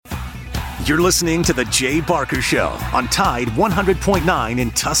You're listening to The Jay Barker Show on Tide 100.9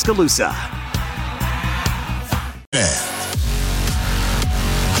 in Tuscaloosa.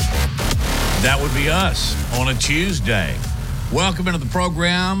 That would be us on a Tuesday. Welcome into the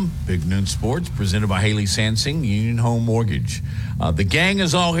program, Big Noon Sports, presented by Haley Sansing, Union Home Mortgage. The gang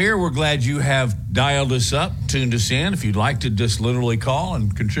is all here. We're glad you have dialed us up, tuned us in. If you'd like to just literally call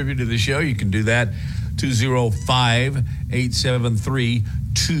and contribute to the show, you can do that,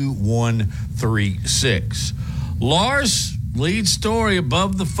 205-873-2136. Lars, lead story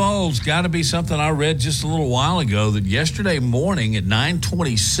above the folds. Got to be something I read just a little while ago that yesterday morning at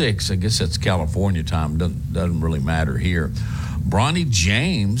 9:26, I guess that's California time, doesn't really matter here, Bronny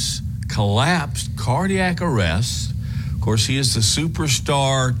James collapsed, cardiac arrest. Of course, he is the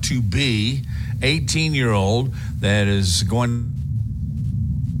superstar to be, 18-year-old that is going.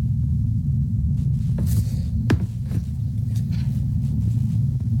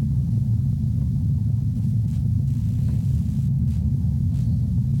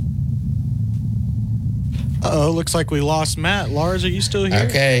 Looks like we lost Matt. Lars, are you still here?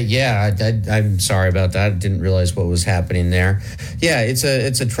 Okay, yeah, I'm sorry about that. I didn't realize what was happening there. Yeah, it's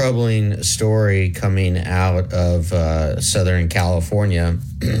a troubling story coming out of Southern California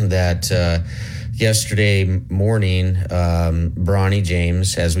that yesterday morning, Bronny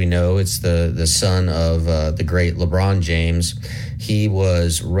James, as we know, it's the son of the great LeBron James. He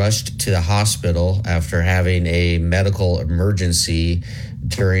was rushed to the hospital after having a medical emergency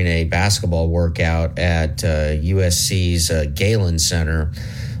during a basketball workout at USC's Galen Center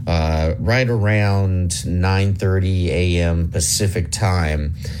right around 9:30 a.m. Pacific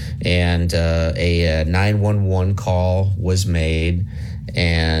time. And a 911 call was made,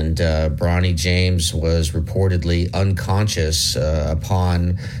 and Bronny James was reportedly unconscious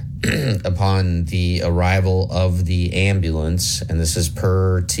upon the arrival of the ambulance, and this is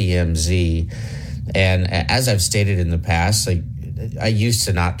per TMZ. And as I've stated in the past, I used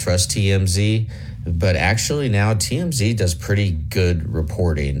to not trust TMZ, but actually now TMZ does pretty good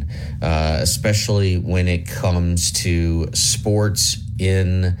reporting, especially when it comes to sports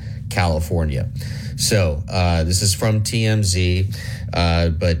in California. So this is from TMZ,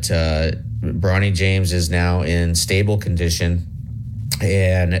 but Bronny James is now in stable condition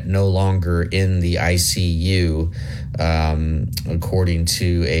and no longer in the ICU, according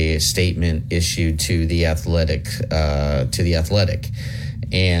to a statement issued to the Athletic.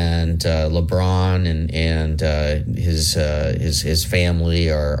 And LeBron and his family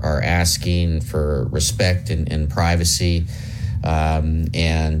are asking for respect and privacy.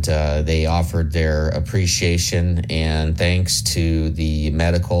 And they offered their appreciation and thanks to the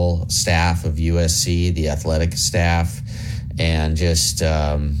medical staff of USC, the athletic staff, and just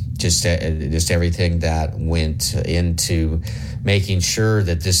everything that went into making sure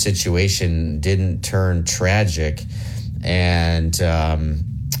that this situation didn't turn tragic. And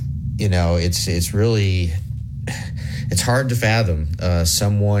it's really, it's hard to fathom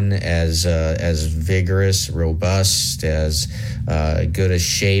someone as vigorous, robust, as good a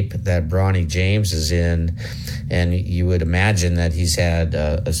shape that Bronny James is in. And you would imagine that he's had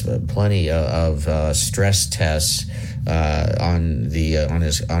plenty of stress tests on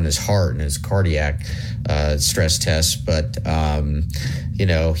his heart and his cardiac stress tests. But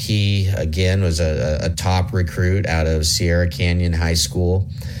he again was a top recruit out of Sierra Canyon High School.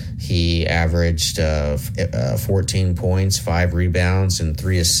 He averaged 14 points, 5 rebounds, and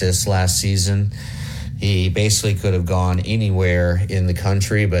 3 assists last season. He basically could have gone anywhere in the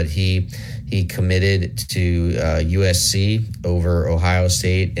country, but he committed to USC over Ohio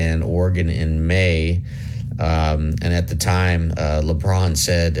State and Oregon in May. And at the time, LeBron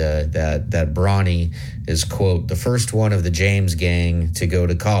said that Bronny is, quote, the first one of the James gang to go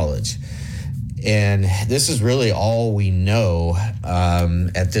to college. And this is really all we know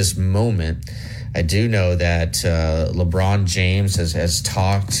at this moment. I do know that LeBron James has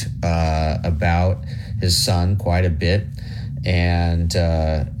talked about his son quite a bit, and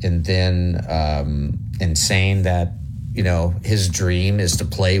saying that his dream is to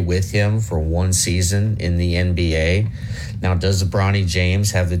play with him for one season in the NBA. Now, does Bronny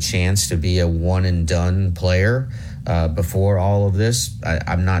James have the chance to be a one and done player before all of this?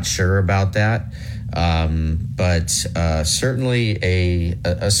 I'm not sure about that, but certainly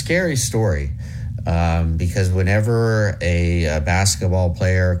a scary story. Because whenever a basketball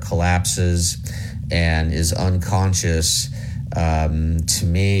player collapses and is unconscious, To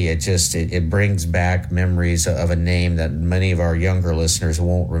me, it brings back memories of a name that many of our younger listeners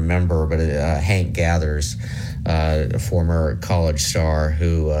won't remember, but Hank Gathers, a former college star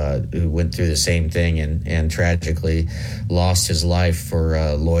who went through the same thing and tragically lost his life for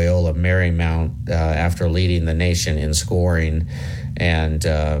Loyola Marymount after leading the nation in scoring. And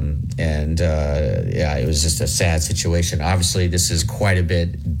it was just a sad situation. Obviously, this is quite a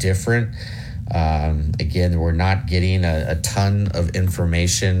bit different. Again, we're not getting a ton of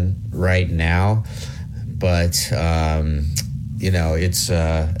information right now, but it's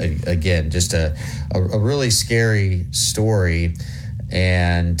again just a really scary story.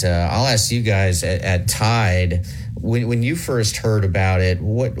 And I'll ask you guys at Tide, when you first heard about it,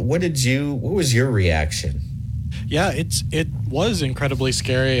 what was your reaction? Yeah, it was incredibly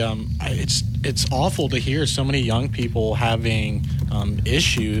scary. It's awful to hear so many young people having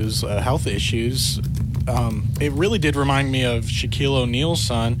issues, health issues. It really did remind me of Shaquille O'Neal's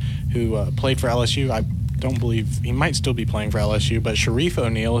son, who played for LSU. I don't believe he might still be playing for LSU, but Sharif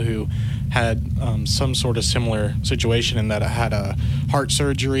O'Neal, who had some sort of similar situation in that had a heart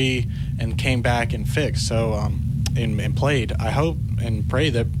surgery and came back and fixed. So and played. I hope and pray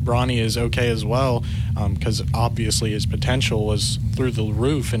that Bronny is okay as well, because obviously his potential was through the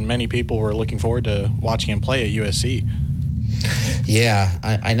roof, and many people were looking forward to watching him play at USC. Yeah,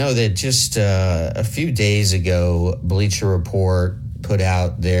 I know that just a few days ago, Bleacher Report put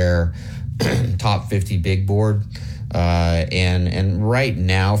out their top 50 big board. And right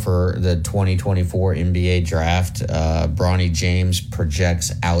now for the 2024 NBA draft, Bronny James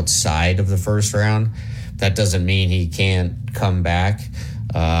projects outside of the first round. That doesn't mean he can't come back.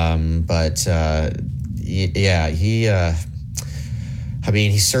 But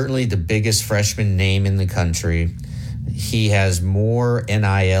he's certainly the biggest freshman name in the country. He has more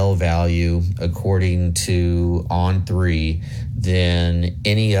NIL value, according to On3, than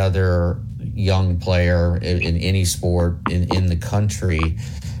any other young player in any sport in the country.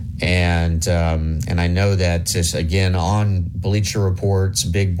 And I know that just, again, on Bleacher Report's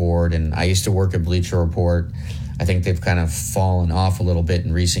big board, and I used to work at Bleacher Report, I think they've kind of fallen off a little bit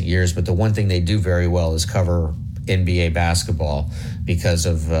in recent years, but the one thing they do very well is cover NBA basketball because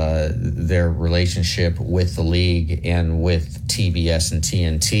of their relationship with the league and with TBS and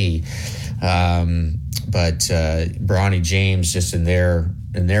TNT. But Bronny James, just in their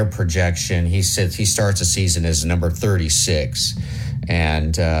projection, he starts a season as number 36,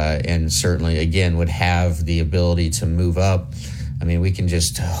 and certainly again would have the ability to move up. I mean, we can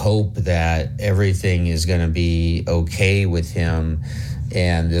just hope that everything is going to be okay with him,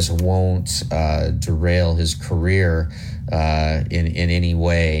 and this won't derail his career in any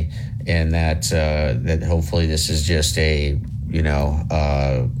way, and that hopefully this is just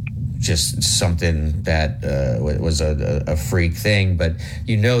just something that was a freak thing. But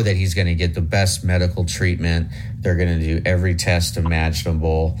that he's going to get the best medical treatment. They're going to do every test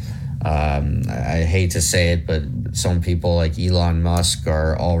imaginable. I hate to say it, but some people like Elon Musk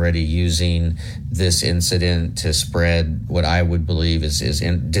are already using this incident to spread what I would believe is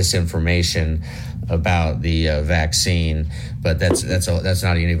disinformation about the vaccine. But that's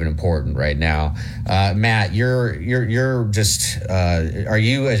not even important right now. Matt, you're just are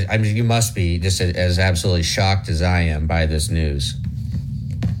you? I mean, you must be just as absolutely shocked as I am by this news.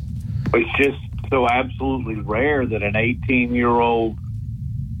 It's just so absolutely rare that an 18-year-old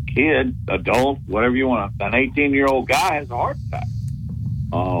kid, adult, whatever you want, an 18-year-old guy has a heart attack.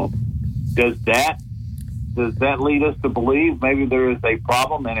 Does that lead us to believe maybe there is a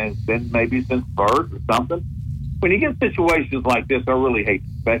problem and has been maybe since birth or something? When you get situations like this, I really hate to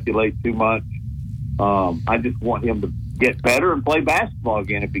speculate too much. I just want him to get better and play basketball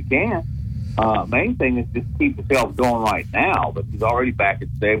again if he can. Main thing is just keep his health going right now, but he's already back in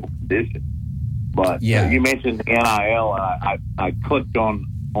stable condition. But you mentioned the NIL, and I clicked on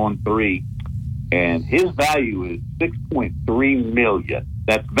 3, and his value is $6.3 million.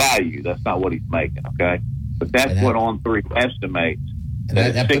 That's value. That's not what he's making, okay? But that's what On3 estimates. And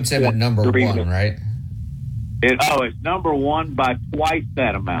that puts him at number 1, right? It's number 1 by twice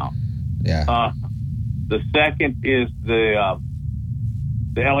that amount. Yeah. The second is the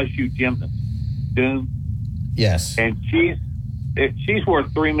LSU gymnast, Doom. Yes. And she's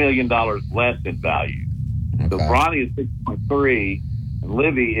worth $3 million less in value. Okay. So Bronny is 6.3, and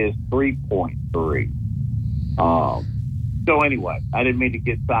Livy is 3.3. So anyway, I didn't mean to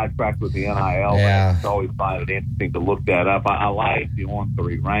get sidetracked with the NIL. Yeah. I always find it interesting to look that up. I like the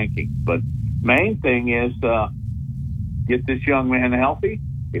On3 rankings, but main thing is get this young man healthy.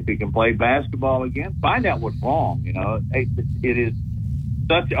 If he can play basketball again, find out what's wrong. It is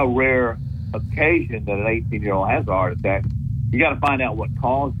such a rare occasion that an 18-year-old has a heart attack. you got to find out what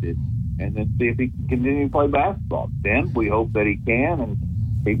caused it, and then see if he can continue to play basketball. Then we hope that he can, and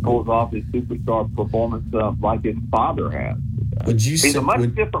he pulls off his superstar performance like his father has. He's a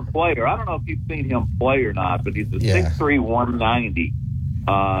much different player. I don't know if you've seen him play or not, but he's a 6'3", 190.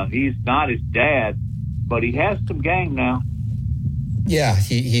 He's not his dad, but he has some game now. Yeah,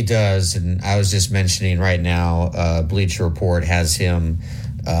 he does. And I was just mentioning right now, Bleacher Report has him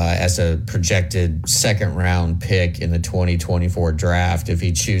as a projected second-round pick in the 2024 draft if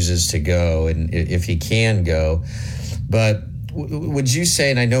he chooses to go and if he can go. But would you say,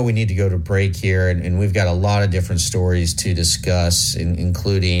 and I know we need to go to break here, and we've got a lot of different stories to discuss,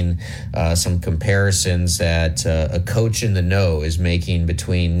 including some comparisons that a coach in the know is making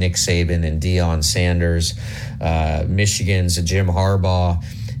between Nick Saban and Deion Sanders. Michigan's Jim Harbaugh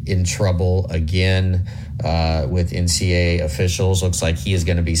in trouble again with NCAA officials. Looks like he is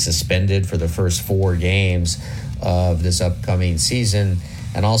going to be suspended for the first 4 games of this upcoming season.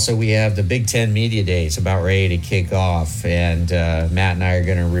 And also we have the Big Ten Media Days about ready to kick off. And Matt and I are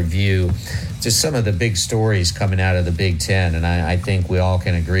going to review just some of the big stories coming out of the Big Ten. And I think we all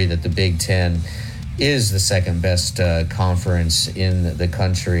can agree that the Big Ten is the second best conference in the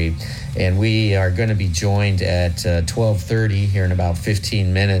country. And we are going to be joined at 12:30 here in about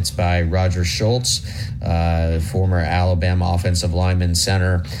 15 minutes by Roger Schultz, former Alabama offensive lineman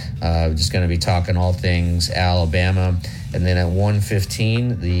center. Just going to be talking all things Alabama. And then at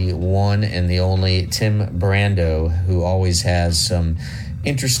 1:15, the one and the only Tim Brando, who always has some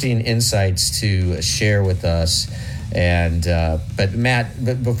interesting insights to share with us. And but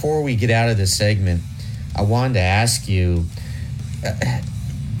Matt, before we get out of this segment, I wanted to ask you,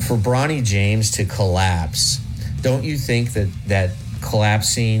 for Bronny James to collapse, don't you think that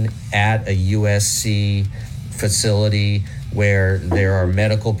collapsing at a USC facility where there are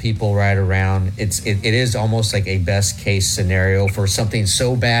medical people right around, it is almost like a best case scenario for something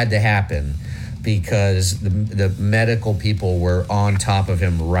so bad to happen, because the medical people were on top of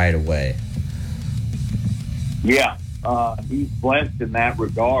him right away? Yeah, he's blessed in that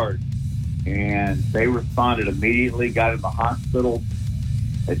regard, and they responded immediately, got him to the hospital,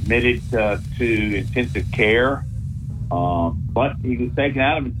 admitted to intensive care, but he was taken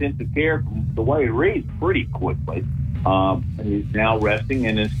out of intensive care, from the way it reads, pretty quickly. He's now resting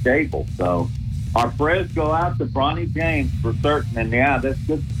and is stable. So our prayers go out to Bronny James for certain. And yeah, that's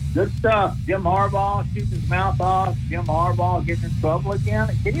good stuff. Jim Harbaugh shooting his mouth off. Jim Harbaugh getting in trouble again.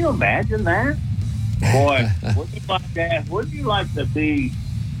 Can you imagine that? Boy, wouldn't you like that? Wouldn't you like to be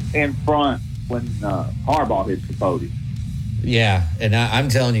in front when Harbaugh hits the podium? Yeah, and I'm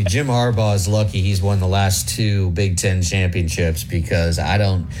telling you, Jim Harbaugh is lucky he's won the last 2 Big Ten championships, because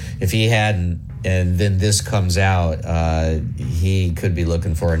if he hadn't, and then this comes out, he could be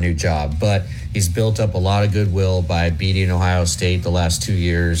looking for a new job. But he's built up a lot of goodwill by beating Ohio State the last 2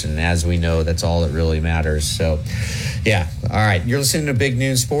 years, and as we know, that's all that really matters. So, yeah. All right, you're listening to Big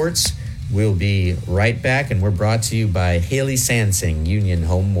Noon Sports. We'll be right back, and we're brought to you by Haley Sansing, Union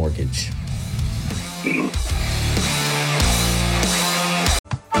Home Mortgage.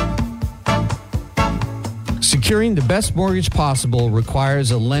 Securing the best mortgage possible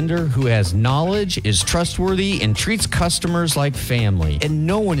requires a lender who has knowledge, is trustworthy, and treats customers like family. And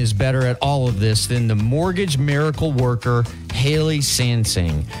no one is better at all of this than the mortgage miracle worker, Haley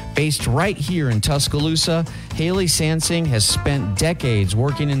Sansing. Based right here in Tuscaloosa, Haley Sansing has spent decades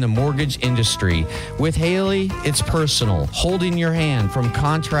working in the mortgage industry. With Haley, it's personal, holding your hand from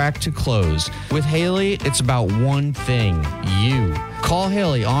contract to close. With Haley, it's about one thing, you. Call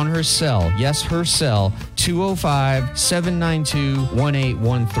Haley on her cell, yes, her cell,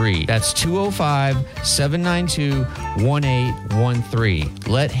 205-792-1813. That's 205-792-1813.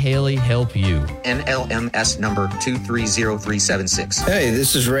 Let Haley help you. NLMS number 230376. Hey,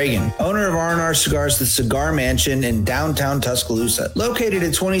 this is Reagan, owner of R&R Cigars, the Cigar Mansion in downtown Tuscaloosa, located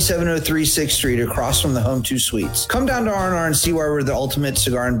at 2703 6th Street across from the Home 2 Suites. Come down to R&R and see why we're the ultimate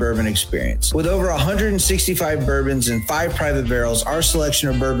cigar and bourbon experience. With over 165 bourbons and 5 private barrels, our selection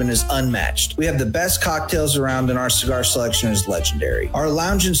of bourbon is unmatched. We have the best cocktails around, and our cigar selection is legendary. Our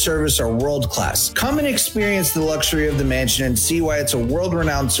lounge and service are world-class. Come and experience the luxury of the mansion and see why it's a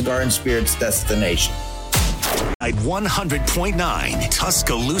world-renowned cigar and spirits destination. At 100.9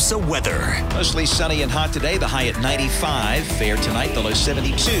 Tuscaloosa weather. Mostly sunny and hot today, the high at 95. Fair tonight, the low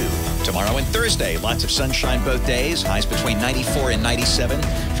 72. Tomorrow and Thursday, lots of sunshine both days, highs between 94 and 97.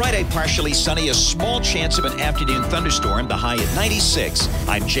 Friday, partially sunny, a small chance of an afternoon thunderstorm, the high at 96.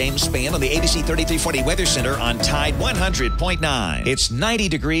 I'm James Spann on the ABC 3340 Weather Center on Tide 100.9. It's 90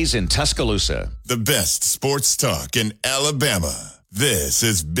 degrees in Tuscaloosa. The best sports talk in Alabama. This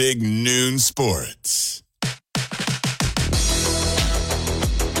is Big Noon Sports.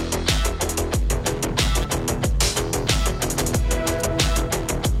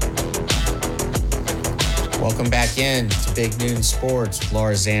 Welcome back in to Big Noon Sports with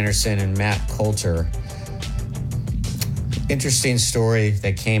Lars Anderson and Matt Coulter. Interesting story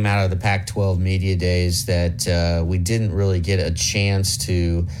that came out of the Pac-12 media days that we didn't really get a chance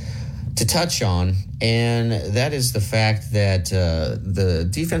to touch on, and that is the fact that the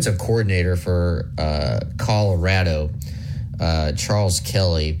defensive coordinator for Colorado, Charles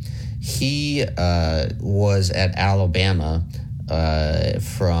Kelly, he was at Alabama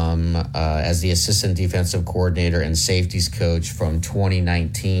as the assistant defensive coordinator and safeties coach from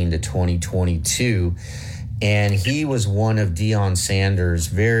 2019 to 2022. And he was one of Deion Sanders'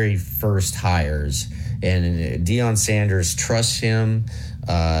 very first hires. And Deion Sanders trusts him,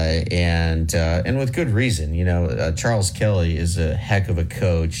 and with good reason. You know, Charles Kelly is a heck of a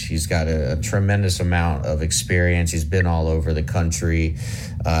coach. He's got a tremendous amount of experience. He's been all over the country.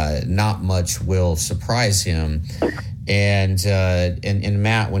 Not much will surprise him. And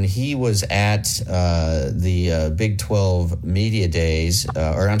Matt, when he was at the Big 12 media days,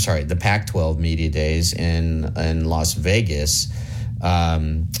 the Pac-12 media days in Las Vegas,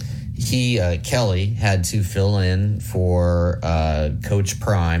 Kelly had to fill in for Coach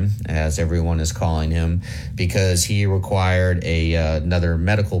Prime, as everyone is calling him, because he required another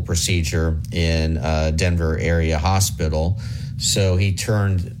medical procedure in Denver area hospital. So he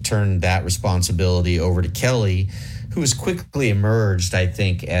turned that responsibility over to Kelly, who has quickly emerged, I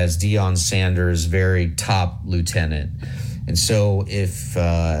think, as Deion Sanders' very top lieutenant. And so if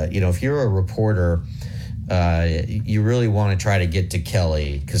you're a reporter, you really want to try to get to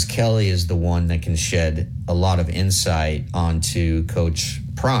Kelly, because Kelly is the one that can shed a lot of insight onto Coach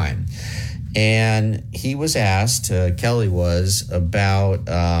Prime. And he was asked, Kelly was, about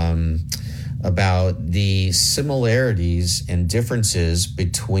the similarities and differences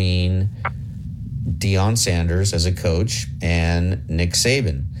between Deion Sanders as a coach and Nick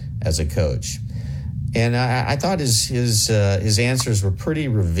Saban as a coach. And I thought his answers were pretty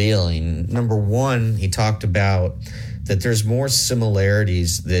revealing. Number one, he talked about that there's more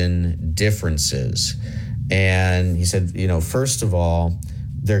similarities than differences. And he said, first of all,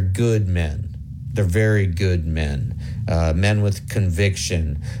 they're good men. They're very good men. Men with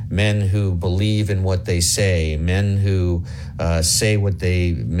conviction, men who believe in what they say, men who say what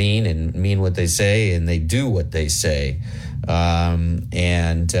they mean and mean what they say, and they do what they say.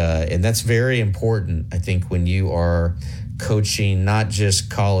 And that's very important, I think, when you are coaching not just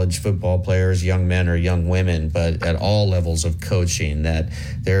college football players, young men or young women, but at all levels of coaching, that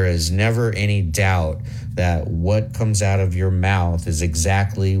there is never any doubt that what comes out of your mouth is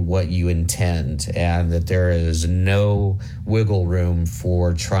exactly what you intend, and that there is no wiggle room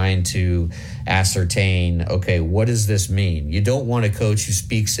for trying to ascertain, okay, what does this mean? You don't want a coach who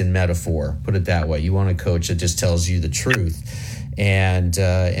speaks in metaphor, put it that way. You want a coach that just tells you the truth. And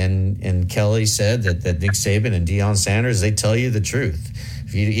Kelly said that Nick Saban and Deion Sanders, they tell you the truth.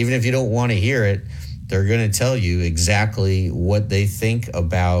 Even if you don't want to hear it, they're going to tell you exactly what they think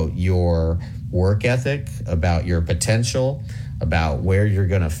about your work ethic, about your potential, about where you're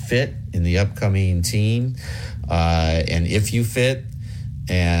going to fit in the upcoming team, and if you fit.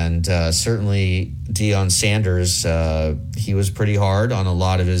 And certainly Deion Sanders, he was pretty hard on a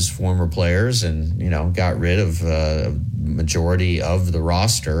lot of his former players, and got rid of majority of the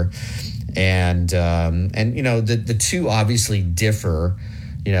roster. And the two obviously differ.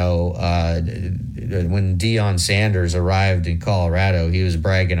 When Deion Sanders arrived in Colorado, he was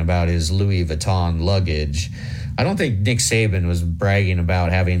bragging about his Louis Vuitton luggage. I don't think Nick Saban was bragging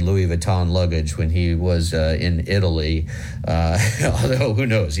about having Louis Vuitton luggage when he was in Italy. Although, who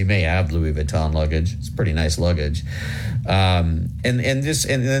knows? He may have Louis Vuitton luggage. It's pretty nice luggage. And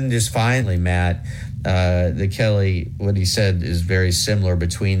then just finally, Matt, the Kelly, what he said is very similar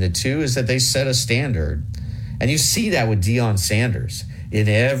between the two, is that they set a standard. And you see that with Deion Sanders in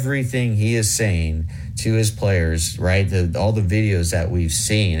everything he is saying to his players, right? All the videos that we've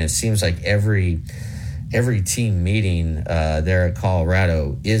seen, it seems like every team meeting there at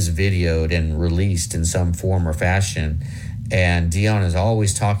Colorado is videoed and released in some form or fashion. And Deion is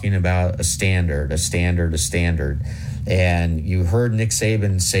always talking about a standard. And you heard Nick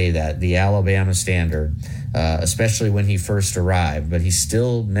Saban say that, the Alabama standard, especially when he first arrived, but he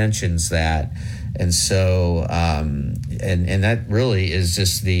still mentions that. And so, and that really is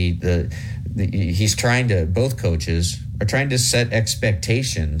just he's trying to, both coaches are trying to set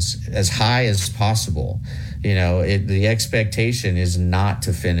expectations as high as possible. The expectation is not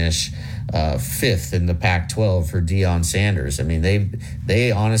to finish fifth in the Pac-12 for Deion Sanders. I mean,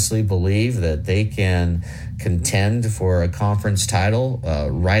 they honestly believe that they can contend for a conference title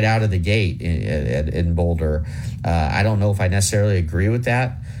right out of the gate in Boulder. I don't know if I necessarily agree with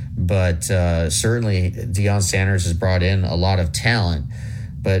that, But certainly Deion Sanders has brought in a lot of talent.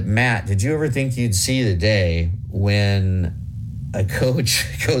 But Matt, did you ever think you'd see the day when a coach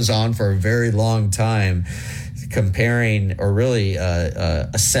goes on for a very long time comparing or really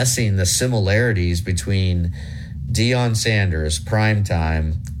assessing the similarities between Deion Sanders,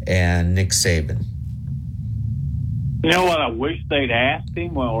 primetime, and Nick Saban? You know what? I wish they'd asked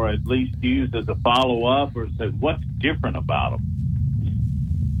him, or at least used as a follow-up, or said, what's different about him?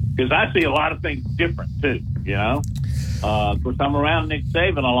 Because I see a lot of things different, too, you know? Of course, I'm around Nick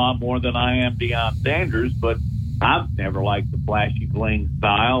Saban a lot more than I am Deion Sanders, but I've never liked the flashy bling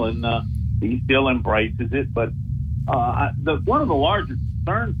style, and he still embraces it. But one of the larger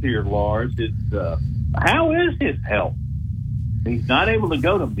concerns here, Lars, is how is his health? He's not able to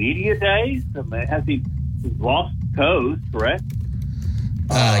go to media days. I mean, he's lost toes, correct?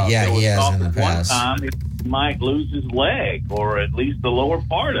 Yeah, he has in the past. One time he might lose his leg, or at least the lower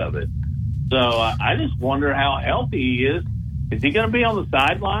part of it. So I just wonder how healthy he is. Is he going to be on the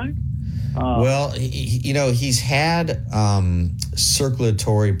sideline? Well, he's had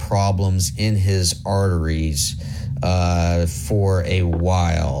circulatory problems in his arteries for a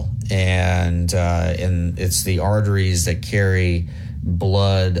while, and it's the arteries that carry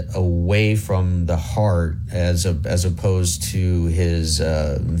blood away from the heart as opposed to his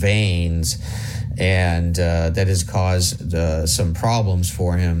veins, and that has caused some problems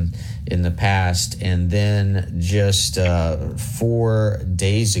for him in the past. And then just 4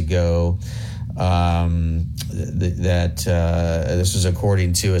 days ago, this was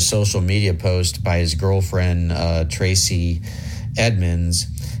according to a social media post by his girlfriend, Tracy Edmonds,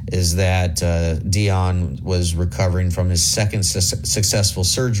 is that Deion was recovering from his second successful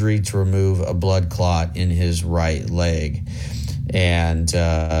surgery to remove a blood clot in his right leg. And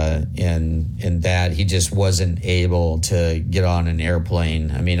that he just wasn't able to get on an airplane.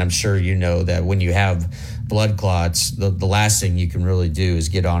 I mean, I'm sure you know that when you have blood clots, the last thing you can really do is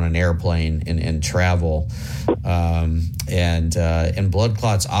get on an airplane and travel. And blood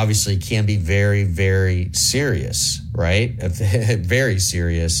clots obviously can be very, very serious, right? Very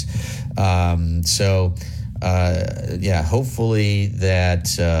serious. Hopefully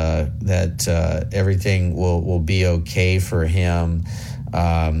that everything will be okay for him.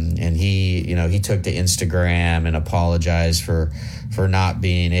 And he took to Instagram and apologized for not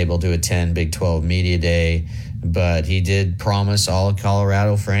being able to attend Big 12 Media Day. But he did promise all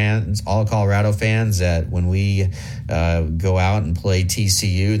Colorado fans that when we go out and play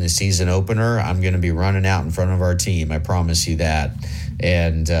TCU in the season opener, I'm going to be running out in front of our team. I promise you that.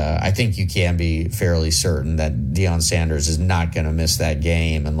 And I think you can be fairly certain that Deion Sanders is not going to miss that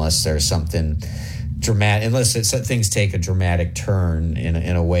game unless there's something dramatic, unless things take a dramatic turn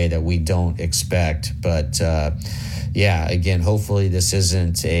in a way that we don't expect. But again, hopefully this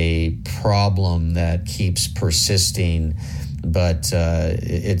isn't a problem that keeps persisting. But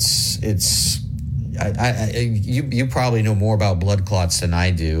you probably know more about blood clots than I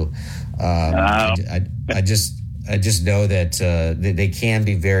do. I just know that they can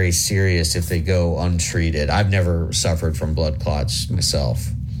be very serious if they go untreated. I've never suffered from blood clots myself.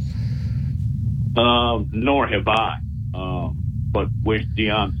 Nor have I. But wish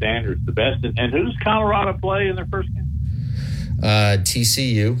Deion Sanders the best. And who does Colorado play in their first game?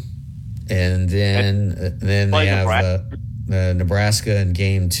 TCU, and then they have Nebraska in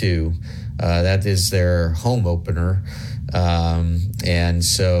game 2. That is their home opener, and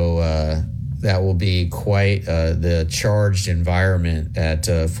so. That will be quite the charged environment at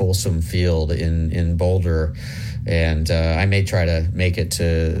Folsom Field in Boulder. And I may try to make it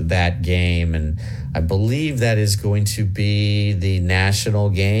to that game. And I believe that is going to be the national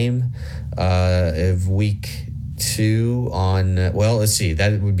game of week 2 on, let's see,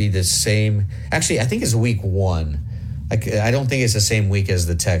 that would be the same. Actually, I think it's week 1. I don't think it's the same week as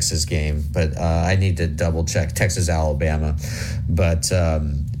the Texas game, but I need to double check Texas, Alabama. But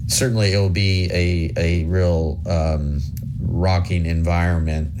certainly it'll be a real rocking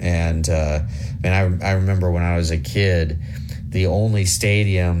environment. And I remember when I was a kid, the only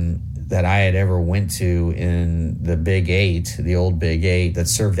stadium that I had ever went to in the Big 8, the old Big 8 that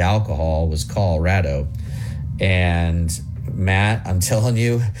served alcohol, was Colorado. And Matt, I'm telling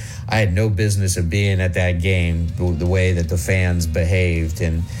you, I had no business of being at that game, the way that the fans behaved.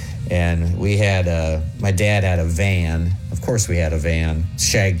 And we had my dad had a van. Of course we had a van,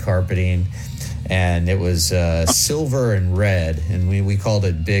 shag carpeting, and it was silver and red, and we called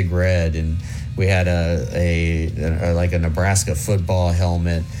it Big Red. And we had a Nebraska football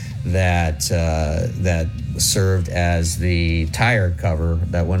helmet that served as the tire cover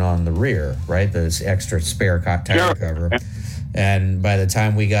that went on the rear, right? Those extra spare tire cover. And by the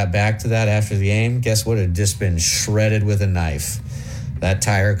time we got back to that after the game, guess what? It had just been shredded with a knife. That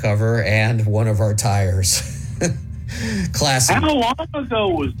tire cover and one of our tires. Classic. How long ago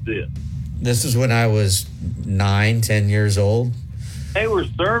was this? This is when I was 9-10 years old. They were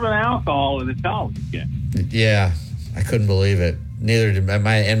serving alcohol in the college game. Yeah, I couldn't believe it. Neither did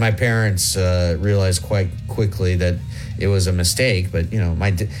my parents realized quite quickly that it was a mistake. But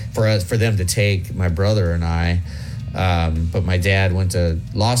for them to take my brother and I. But my dad went to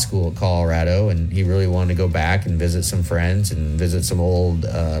law school at Colorado, and he really wanted to go back and visit some friends and visit some old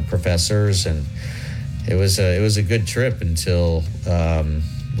professors, and it was a good trip until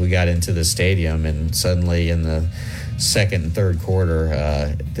we got into the stadium, and suddenly in the second and third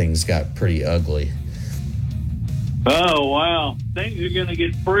quarter, things got pretty ugly. Oh, wow. Things are going to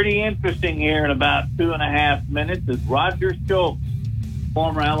get pretty interesting here in about 2.5 minutes as Roger Schultz,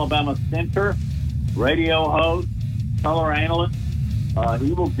 former Alabama center, radio host, color analyst,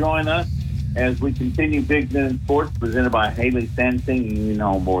 he will join us as we continue Big Noon Sports presented by Haley Sansing and Union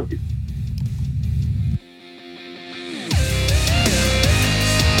Home Mortgage.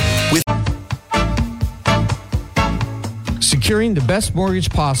 Securing the best mortgage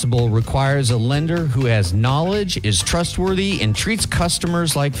possible requires a lender who has knowledge, is trustworthy, and treats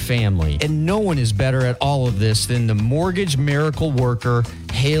customers like family. And no one is better at all of this than the mortgage miracle worker,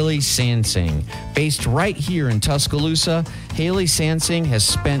 Haley Sansing. Based right here in Tuscaloosa, Haley Sansing has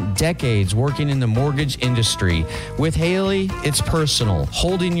spent decades working in the mortgage industry. With Haley, it's personal,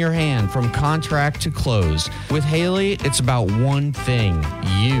 holding your hand from contract to close. With Haley, it's about one thing,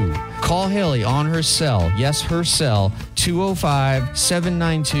 you. Call Haley on her cell, yes, her cell,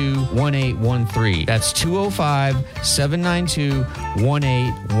 205-792-1813. That's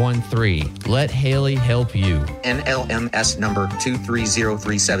 205-792-1813. Let Haley help you. NLMS number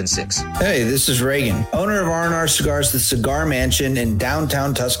 230376. Hey, this is Reagan, owner of R&R Cigars, the Cigar Mansion in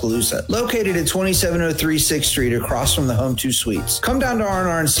downtown Tuscaloosa, located at 2703 6th Street across from the Home 2 Suites. Come down to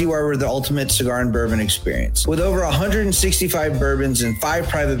R&R and see why we're the ultimate cigar and bourbon experience. With over 165 bourbons and 5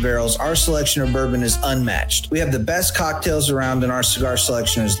 private barrels, our selection of bourbon is unmatched. We have the best cocktails around and our cigar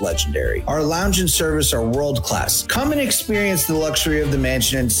selection is legendary. Our lounge and service are world class. Come and experience the luxury of the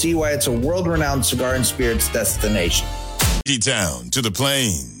mansion and see why it's a world-renowned cigar and spirits destination. T-Town to the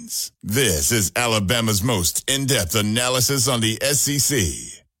Plains. This is Alabama's most in-depth analysis on the SEC.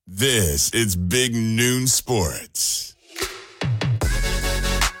 This is Big Noon Sports.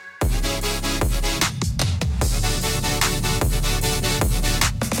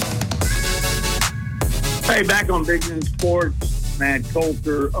 Hey, back on Big Noon Sports, Matt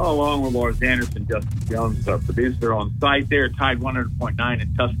Coulter, along with Lars Anderson, Justin Jones, our producer on site there, Tide 100.9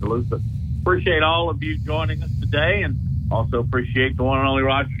 in Tuscaloosa. Appreciate all of you joining us today, and also appreciate the one and only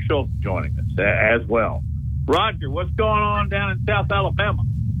Roger Schultz joining us as well. Roger, what's going on down in South Alabama?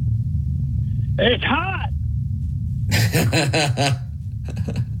 It's hot.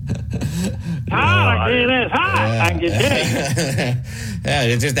 It's hot. I can get it. Yeah,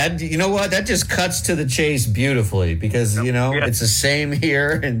 it's just that, you know what? That just cuts to the chase beautifully because, it's the same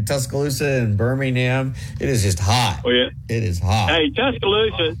here in Tuscaloosa and Birmingham. It is just hot. Oh, yeah. It is hot. Hey,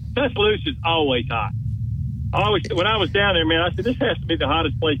 Tuscaloosa's always hot. When I was down there, man, I said, this has to be the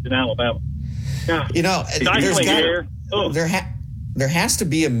hottest place in Alabama. There has to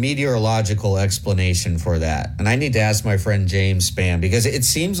be a meteorological explanation for that. And I need to ask my friend James Spann because it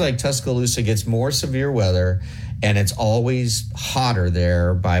seems like Tuscaloosa gets more severe weather and it's always hotter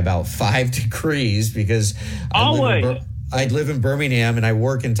there by about 5 degrees because I live in Birmingham and I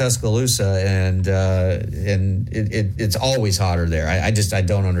work in Tuscaloosa and it's always hotter there. I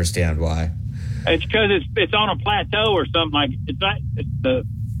don't understand why. It's because it's on a plateau or something like it's the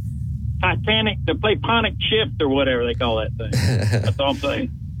Titanic, the Plutonic shift or whatever they call that thing. That's all I'm saying.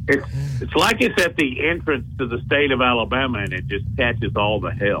 It's like it's at the entrance to the state of Alabama and it just catches all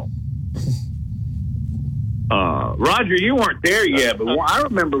the hell. Roger, you weren't there yet, but I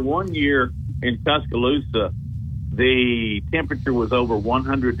remember one year in Tuscaloosa, the temperature was over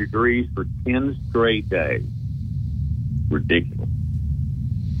 100 degrees for 10 straight days. Ridiculous.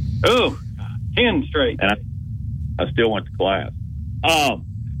 Oh, 10 straight. And I still went to class.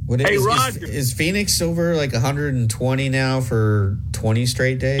 Roger. Is Phoenix over like 120 now for 20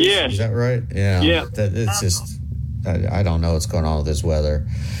 straight days? Yes. Is that right? Yeah. Yeah. It's just, I don't know what's going on with this weather.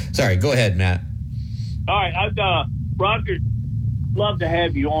 Sorry, go ahead, Matt. All right. Roger, love to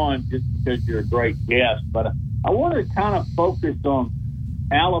have you on just because you're a great guest, but I want to kind of focus on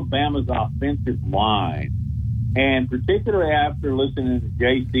Alabama's offensive line, and particularly after listening to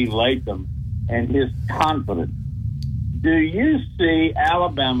J.C. Latham and his confidence. Do you see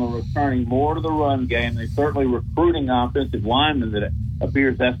Alabama returning more to the run game? They're certainly recruiting offensive linemen that it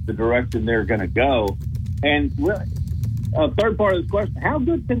appears that's the direction they're going to go. And really, third part of this question, how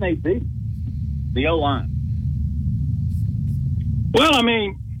good can they be, the O-line? Well, I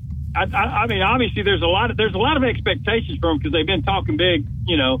mean, obviously there's a lot of expectations from them because they've been talking big.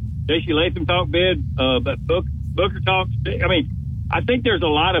 You know, J.C. Latham talked big, but Booker talks big. I mean, I think there's a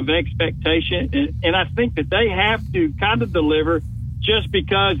lot of expectation, and I think that they have to kind of deliver just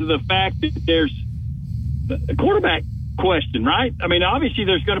because of the fact that there's a quarterback question, right? I mean, obviously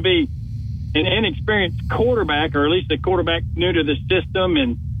there's going to be an inexperienced quarterback, or at least a quarterback new to the system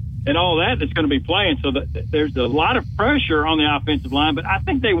and all that that's going to be playing. So there's a lot of pressure on the offensive line, but I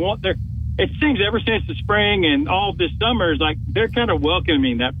think they want it seems ever since the spring and all this summer is like they're kind of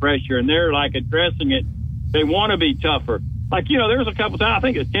welcoming that pressure and they're like addressing it. They want to be tougher. Like, you know, there was a couple times, I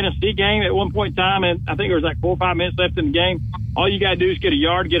think it was a Tennessee game at one point in time, and I think there was like 4 or 5 minutes left in the game. All you got to do is get a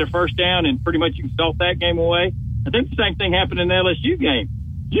yard, get a first down, and pretty much you can salt that game away. I think the same thing happened in the LSU game.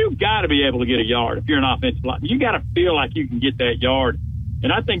 You've got to be able to get a yard if you're an offensive line. You got to feel like you can get that yard.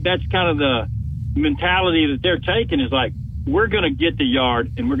 And I think that's kind of the mentality that they're taking is like, we're going to get the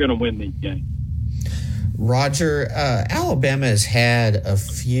yard and we're going to win these games. Roger, Alabama has had a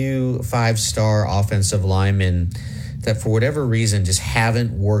few 5-star offensive linemen that for whatever reason just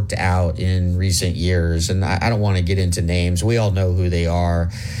haven't worked out in recent years. And I don't want to get into names. We all know who they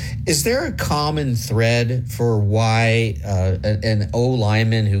are. Is there a common thread for why an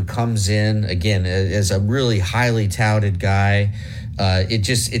O-lineman who comes in, again, as a really highly touted guy, it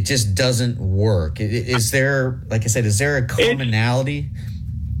just doesn't work? Is there, like I said, is there a commonality?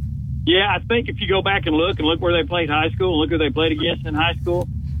 Yeah, I think if you go back and look where they played high school and look who they played against in high school,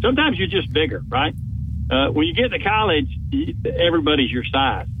 sometimes you're just bigger, right? When you get to college, everybody's your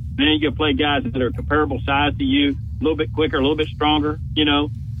size. Then you can play guys that are comparable size to you, a little bit quicker, a little bit stronger, you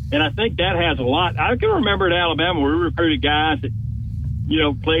know. And I think that has a lot. I can remember at Alabama where we recruited guys that, you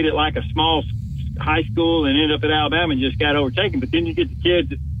know, played at like a small high school and ended up at Alabama and just got overtaken. But then you get the kids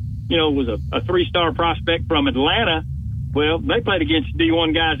that, you know, was a 3-star prospect from Atlanta. Well, they played against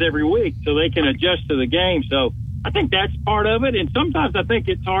D1 guys every week, so they can adjust to the game. So I think that's part of it. And sometimes I think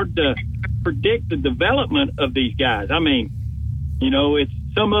it's hard to predict the development of these guys. I mean, you know, it's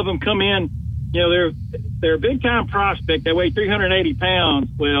some of them come in, you know, they're a big time prospect. They weigh 380 pounds.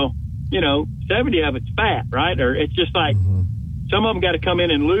 Well, you know, 70 of it's fat, right? Or it's just like some of them got to come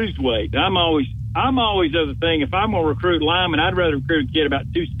in and lose weight. I'm always of the thing, if I'm going to recruit linemen, I'd rather recruit a kid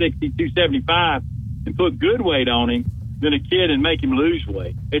about 260, 275 and put good weight on him than a kid and make him lose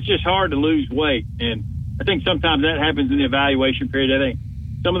weight. It's just hard to lose weight. And I think sometimes that happens in the evaluation period. I think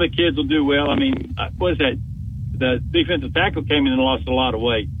some of the kids will do well. I mean, what is that? The defensive tackle came in and lost a lot of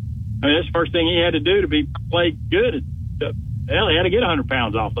weight. I mean, that's the first thing he had to do to play good. Hell, he had to get 100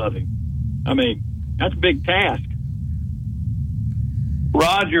 pounds off of him. I mean, that's a big task.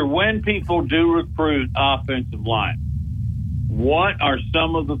 Roger, when people do recruit offensive line, what are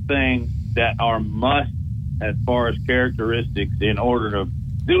some of the things that are must as far as characteristics in order to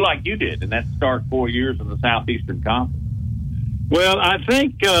do like you did, and that's start 4 years in the Southeastern Conference? Well, I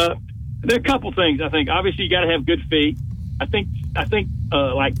think there are a couple things. I think obviously you got to have good feet. I think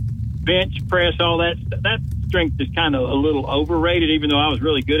like bench press, all that strength is kind of a little overrated, even though I was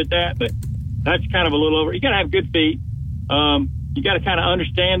really good at that. But that's kind of a little over. You got to have good feet. You got to kind of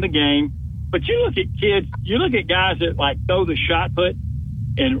understand the game. But you look at kids, you look at guys that like throw the shot put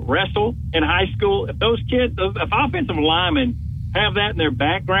and wrestle in high school. If those kids, if offensive linemen have that in their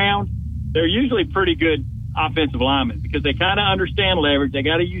background, they're usually pretty good offensive linemen because they kind of understand leverage. They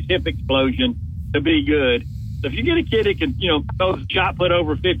got to use hip explosion to be good. So if you get a kid that can, you know, throw the shot put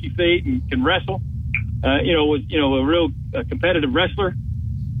over 50 feet and can wrestle, was, you know, a real competitive wrestler,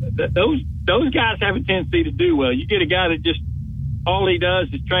 those guys have a tendency to do well. You get a guy that just all he does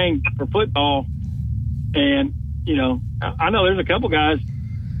is train for football, and you know, I know there's a couple guys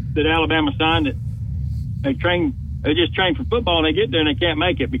that Alabama signed that they just train for football, and they get there and they can't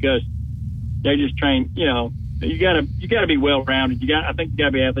make it because they just train. You know, you gotta be well rounded. I think you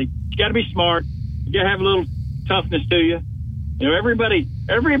gotta be athlete. You gotta be smart. You gotta have a little toughness to you. You know,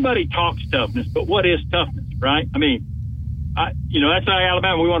 everybody talks toughness, but what is toughness, right? I mean, that's how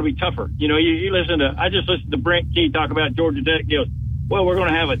Alabama, we want to be tougher. You know, I just listened to Brent Key talk about Georgia Tech. He goes, well, we're going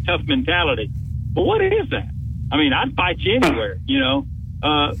to have a tough mentality. Well, what is that? I mean, I'd fight you anywhere, you know.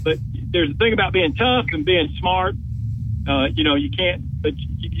 But there's a thing about being tough and being smart. You know, you can't, but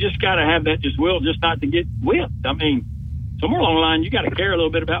you just got to have that just will just not to get whipped. I mean, somewhere along the line, you got to care a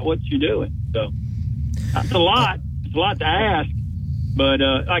little bit about what you're doing. So that's a lot. It's a lot to ask. But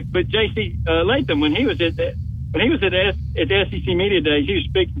J.C. Latham, when he was at when he was at the SEC Media Days, he was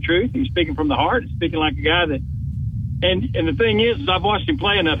speaking truth. He was speaking from the heart, speaking like a guy that. And the thing is I've watched him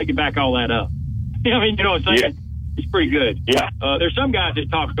play enough to get back all that up. I mean, you know what I'm saying? Yeah. He's pretty good. Yeah. There's some guys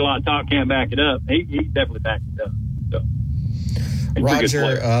that talk a lot, can't back it up. He definitely backs it up. So,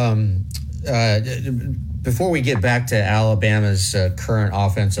 Roger, before we get back to Alabama's current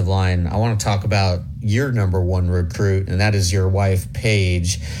offensive line, I want to talk about your number one recruit, and that is your wife,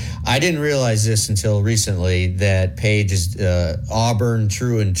 Paige. I didn't realize this until recently, that Paige is Auburn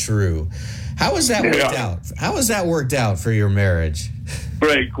true and true. How has that worked out? How has that worked out for your marriage?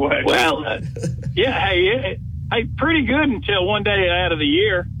 Great question. Well, hey, pretty good until one day out of the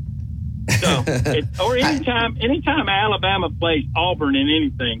year. So, or anytime Alabama plays Auburn in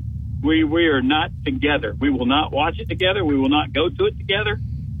anything, we are not together. We will not watch it together. We will not go to it together.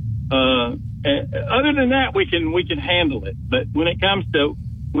 Other than that, we can handle it. But when it's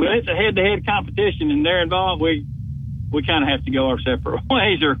a head-to-head competition and they're involved, we kind of have to go our separate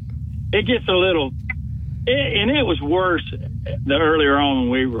ways, or it gets a little. And it was worse the earlier on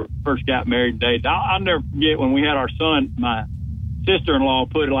when we first got married days. I'll never forget when we had our son. My sister-in-law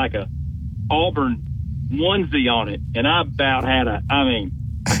put like a Auburn onesie on it, and I about had I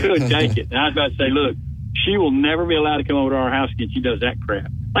couldn't take it. And I was about to say, look, she will never be allowed to come over to our house again. She does that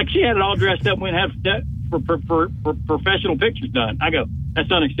crap. Like, she had it all dressed up and we had that for professional pictures done. I go,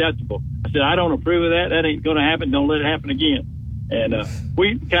 that's unacceptable. I said, I don't approve of that. That ain't going to happen. Don't let it happen again. And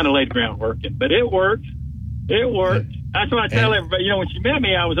we kind of laid the groundwork in, but it worked. It worked. That's what I tell everybody. You know, when she met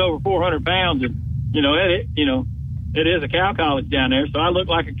me, I was over 400 pounds, and it is a cow college down there, so I look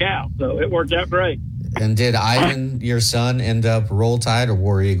like a cow. So it worked out great. And did Ivan, your son, end up Roll Tide or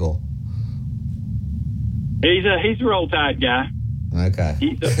War Eagle? He's a Roll Tide guy. Okay.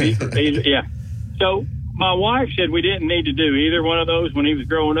 He's yeah. So my wife said we didn't need to do either one of those when he was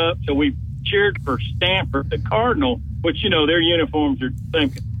growing up. So we cheered for Stanford, the Cardinal, which their uniforms are the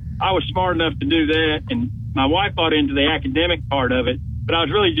same. I was smart enough to do that, and my wife bought into the academic part of it, but I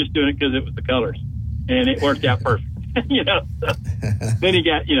was really just doing it because it was the colors, and it worked out perfect. So then he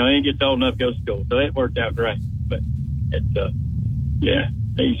got, he gets old enough to go to school, so it worked out great. But it's,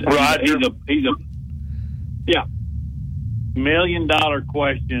 he's a $1 million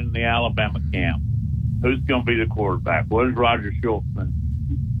question in the Alabama camp. Who's going to be the quarterback? What does Roger Schultz think?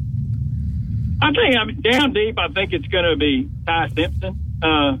 I think down deep. I think it's going to be Ty Simpson.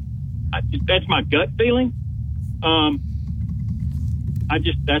 That's my gut feeling.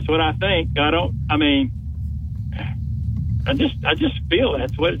 That's what I think. I just feel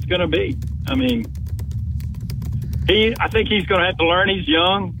that's what it's going to be. I think he's going to have to learn. He's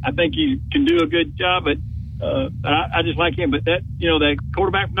young. I think he can do a good job, but I just like him. But that, that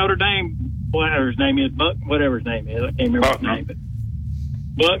quarterback from Notre Dame, whatever his name is, whatever his name is, I can't remember his name, but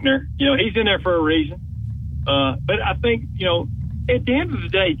Buckner, he's in there for a reason. But I think, at the end of the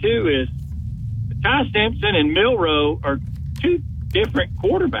day, too, is Ty Simpson and Milroe are two different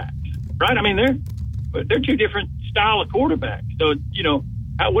quarterbacks, right? They're two different style of quarterbacks. So,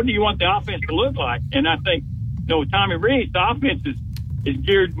 what do you want the offense to look like? And I think, with Tommy Rees, the offense is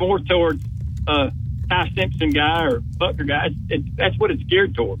geared more towards Ty Simpson guy or Buckner guy. That's what it's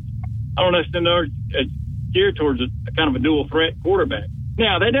geared towards. I don't necessarily know it's geared towards a kind of a dual threat quarterback.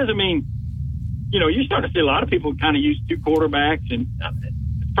 Now, that doesn't mean, you're starting to see a lot of people kind of use two quarterbacks, and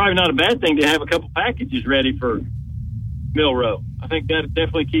it's probably not a bad thing to have a couple packages ready for Milroe. I think that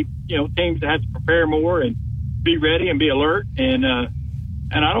definitely keep, teams that have to prepare more and be ready and be alert. And I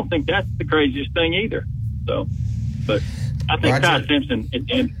don't think that's the craziest thing either. So, but I think Ty Simpson at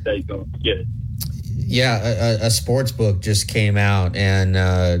the end of the day is going to get it. Yeah, a sports book just came out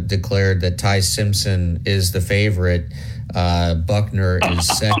and declared that Ty Simpson is the favorite. Buckner is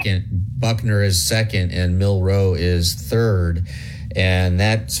second. And Milroe is third. And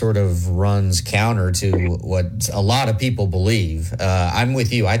that sort of runs counter to what a lot of people believe. I'm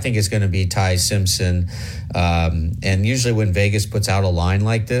with you. I think it's going to be Ty Simpson. And usually when Vegas puts out a line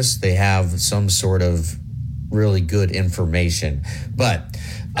like this, they have some sort of really good information. But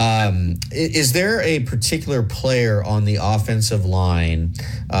is there a particular player on the offensive line,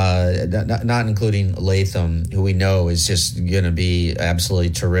 not including Latham, who we know is just going to be absolutely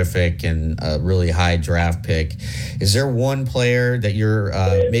terrific and a really high draft pick? Is there one player that you're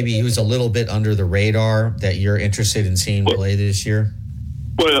maybe who's a little bit under the radar that you're interested in seeing play this year?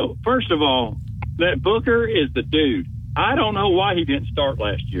 Well, first of all, that Booker is the dude. I don't know why he didn't start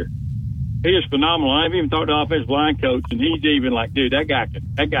last year. He is phenomenal. I've even talked to the offensive line coach, and he's even like, dude, that guy's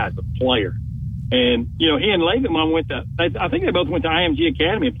a player. And, he and Latham I think they both went to IMG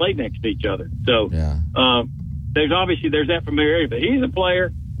Academy and played next to each other. So there's that familiarity. But he's a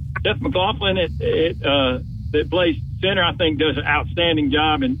player. Seth McLaughlin at that plays center, I think, does an outstanding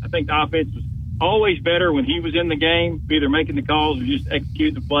job. And I think the offense was always better when he was in the game, either making the calls or just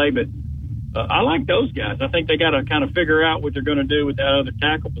executing the play. But I like those guys. I think they got to kind of figure out what they're going to do with that other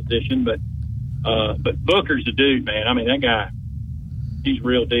tackle position. But Booker's the dude, man. I mean, that guy, he's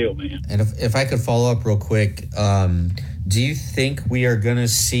real deal, man. And if I could follow up real quick, do you think we are going to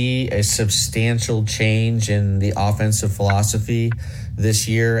see a substantial change in the offensive philosophy this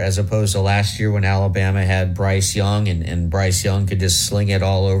year as opposed to last year when Alabama had Bryce Young and Bryce Young could just sling it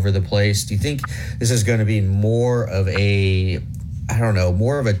all over the place? Do you think this is going to be more of a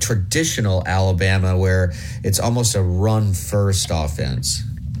traditional Alabama where it's almost a run-first offense?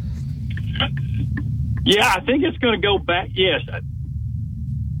 Yeah, I think it's going to go back. Yes.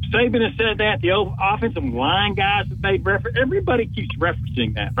 Saban has said that. The offensive line guys have made reference. Everybody keeps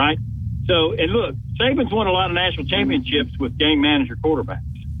referencing that, right? So, and look, Saban's won a lot of national championships with game manager quarterbacks,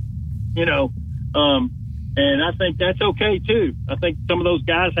 and I think that's okay too. I think some of those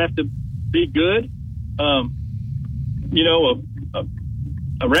guys have to be good,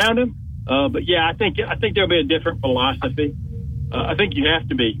 around him. But yeah, I think there'll be a different philosophy. I think you have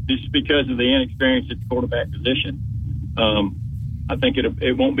to be just because of the inexperience at the quarterback position. I think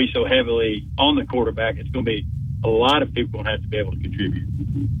it won't be so heavily on the quarterback. It's going to be a lot of people going to have to be able to contribute.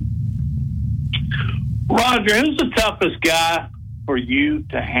 Roger, who's the toughest guy for you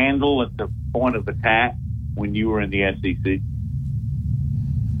to handle at the point of attack when you were in the SEC?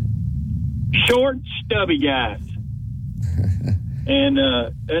 Short, stubby guys. And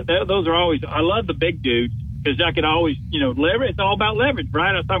those are always – I love the big dudes because I could always, leverage. It's all about leverage,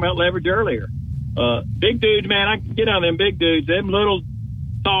 right? I was talking about leverage earlier. Big dudes, man, I can get on them big dudes. Them little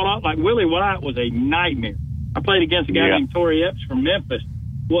thought off, like Willie White was a nightmare. I played against a guy named Torrey Epps from Memphis.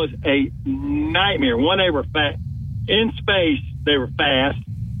 Was a nightmare. One, they were fast. In space, they were fast.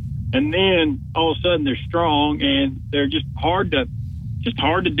 And then all of a sudden they're strong and they're just hard to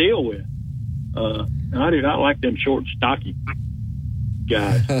deal with. I do not like them short, stocky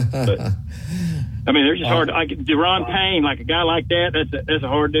guys. But I mean, they're just hard. Like Deron Payne, like a guy like that, that's a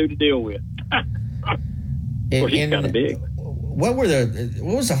hard dude to deal with. Of course, he's kind of big. What was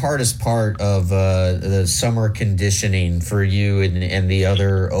the hardest part of the summer conditioning for you and the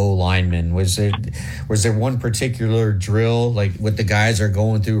other O linemen? Was there one particular drill like what the guys are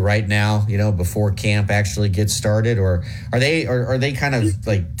going through right now, before camp actually gets started, or are they kind of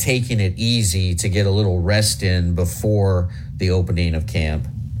like taking it easy to get a little rest in before the opening of camp?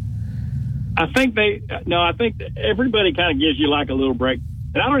 I think that everybody kind of gives you like a little break.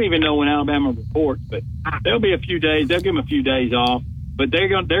 And I don't even know when Alabama reports, but there'll be a few days. They'll give them a few days off, but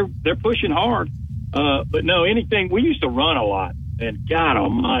they're pushing hard. But no, anything. We used to run a lot, and God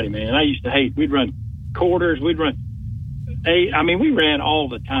Almighty, man, I used to hate. We'd run quarters. We'd run 8. I mean, we ran all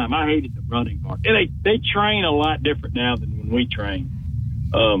the time. I hated the running part. And they train a lot different now than when we trained.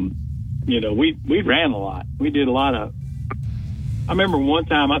 We ran a lot. We did a lot of. I remember one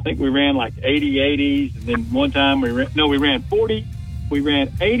time I think we ran like 80-80s, and then one time we ran 40. We ran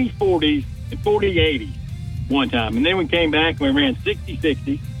 80-40s and 40-80s one time. And then we came back and we ran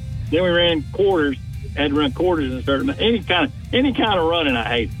 60-60s. Then we ran quarters, had to run quarters in a certain amount. Any kind of running I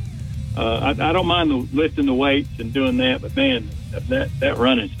hate. I don't mind lifting the weights and doing that, but man, that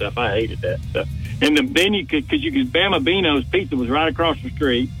running stuff, I hated that stuff. And then you could Bama Bino's Pizza was right across the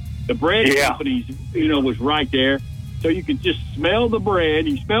street. The bread companies, was right there. So you could just smell the bread.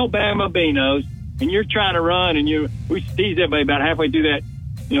 You smell Bama Bino's. And you're trying to run, and we teased everybody about halfway through that,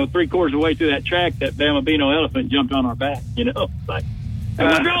 3/4 of the way through that track, that Bama Bino elephant jumped on our back, Like,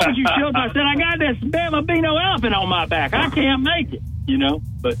 what's wrong with you, Schultz? I said, I got this Bama Bino elephant on my back. I can't make it,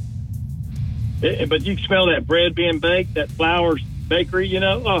 But you smell that bread being baked, that Flowers Bakery,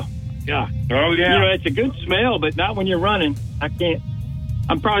 Oh, God. Oh, yeah. It's a good smell, but not when you're running. I can't.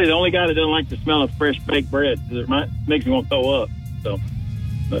 I'm probably the only guy that doesn't like the smell of fresh baked bread because it makes me want to throw up. So,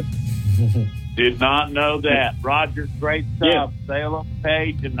 but... Did not know that. Roger, great stuff. Yeah. Salem,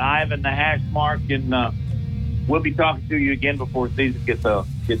 Page, and Ivan, the hash mark, and we'll be talking to you again before season gets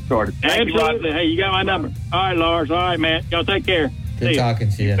started. Thank Absolutely. You, hey, you got my number. All right, Lars. All right, man. Y'all take care. Good talking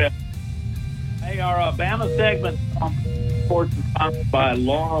to you. Hey, our Bama segment on sports is sponsored by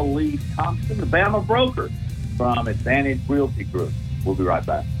Laura Lee Thompson, the Bama broker from Advantage Realty Group. We'll be right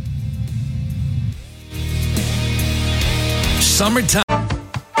back. Summertime.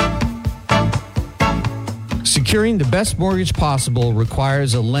 Securing the best mortgage possible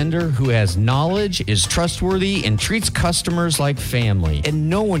requires a lender who has knowledge, is trustworthy, and treats customers like family. And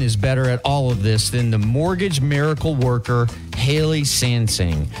no one is better at all of this than the mortgage miracle worker, Haley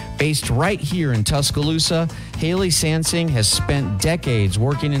Sansing. Based right here in Tuscaloosa, Haley Sansing has spent decades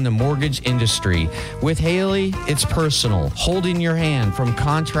working in the mortgage industry. With Haley, it's personal, holding your hand from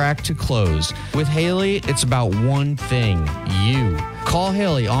contract to close. With Haley, it's about one thing, you. Call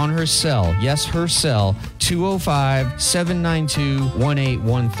Haley on her cell, yes, her cell,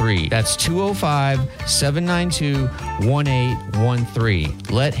 205-792-1813. That's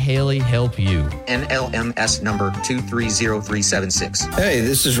 205-792-1813. Let Haley help you. NLMS number 230376. Hey,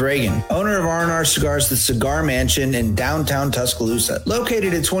 this is Reagan, owner of R&R Cigars, the Cigar Mansion in downtown Tuscaloosa,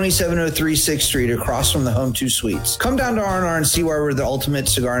 located at 2703 6th Street across from the Home 2 Suites. Come down to R&R and see why we're the ultimate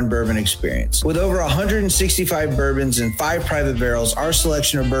cigar and bourbon experience. With over 165 bourbons and 5 private barrels, our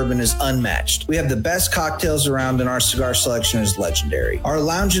selection of bourbon is unmatched. We have the best cocktails around and our cigar selection is legendary. Our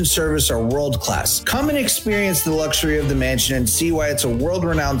lounge and service are world-class. Come and experience the luxury of the mansion and see why it's a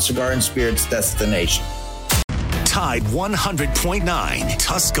world-renowned cigar and spirits destination. Tide 100.9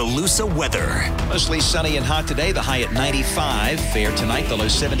 Tuscaloosa weather. Mostly sunny and hot today, the high at 95. Fair tonight, the low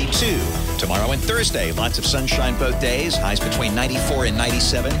 72. Tomorrow and Thursday, lots of sunshine both days, highs between 94 and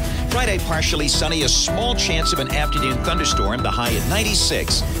 97. Friday, partially sunny, a small chance of an afternoon thunderstorm, the high at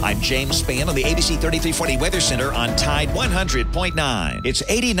 96. I'm James Spann on the ABC 3340 Weather Center on Tide 100.9. It's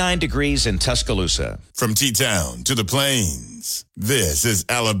 89 degrees in Tuscaloosa. From T-Town to the Plains, this is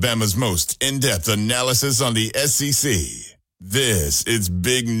Alabama's most in-depth analysis on the SEC. This is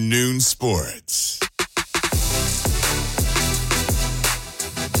Big Noon Sports.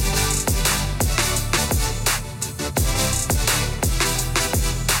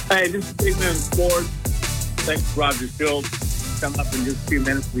 Hey, this is Big Noon Sports. Thanks, Roger Schultz. Coming up in just a few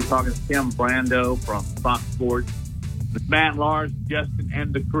minutes, we'll be talking to Tim Brando from Fox Sports. With Matt Lars, Justin,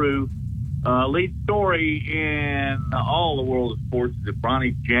 and the crew. Lead story in all the world of sports is that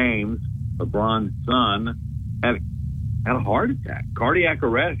Bronny James, LeBron's son, had a heart attack, cardiac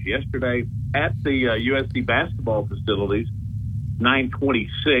arrest yesterday at the USC basketball facilities,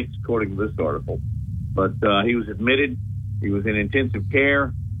 9:26, according to this article. But he was admitted. He was in intensive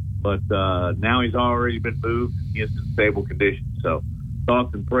care, but now he's already been moved. He is in stable condition. So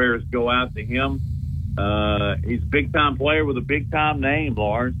thoughts and prayers go out to him. He's a big-time player with a big-time name,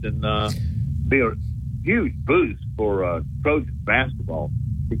 Lars, and be a huge boost for Trojan basketball.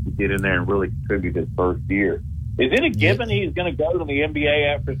 He could get in there and really contribute his first year. Is it a given he's going to go to the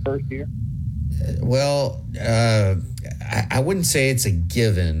NBA after his first year? Well, I wouldn't say it's a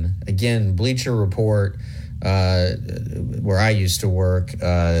given. Again, Bleacher Report, where I used to work,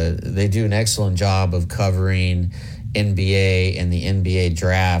 they do an excellent job of covering NBA and the NBA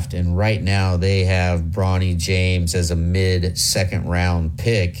draft. And right now they have Bronny James as a mid-second round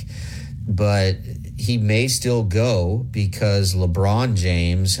pick. But he may still go because LeBron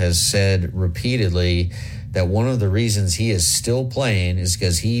James has said repeatedly that one of the reasons he is still playing is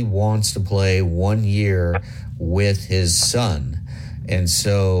because he wants to play 1 year with his son. And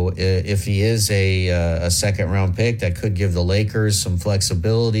so if he is a second-round pick, that could give the Lakers some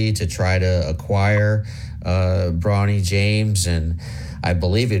flexibility to try to acquire Bronny James. And I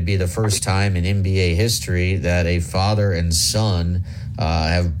believe it'd be the first time in NBA history that a father and son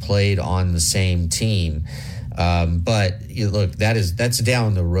have played on the same team. But look, that's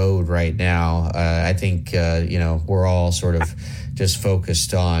down the road right now. I think we're all sort of just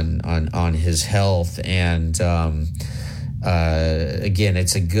focused on his health, and again,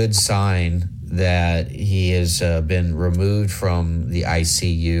 it's a good sign that he has been removed from the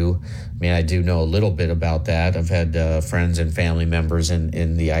ICU. I mean, I do know a little bit about that. I've had friends and family members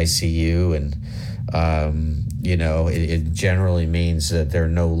in the ICU, and it generally means that they're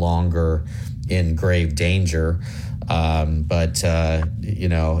no longer in grave danger. But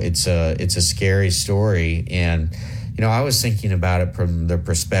it's a scary story. And, I was thinking about it from the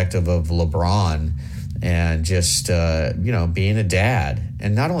perspective of LeBron and just, being a dad.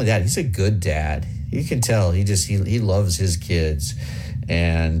 And not only that, he's a good dad. You can tell he loves his kids.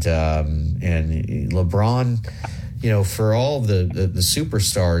 And LeBron, for all of the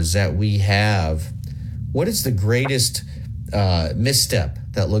superstars that we have, what is the greatest misstep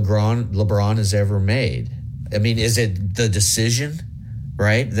that LeBron has ever made? I mean, is it the decision,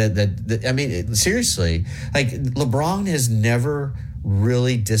 right? Seriously, like LeBron has never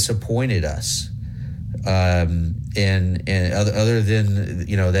really disappointed us. And other than,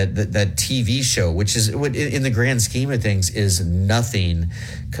 that TV show, which is in the grand scheme of things is nothing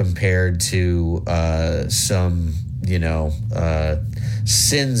compared to some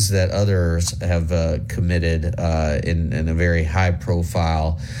sins that others have committed in a very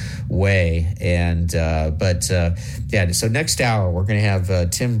high-profile way. So next hour we're going to have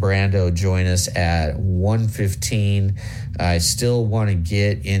Tim Brando join us at 1:15. I still want to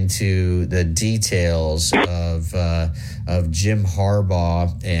get into the details of Jim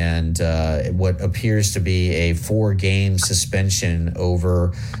Harbaugh and what appears to be a 4-game suspension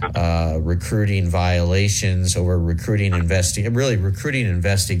over recruiting violations, over recruiting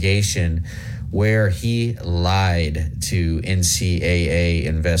investigation, where he lied to NCAA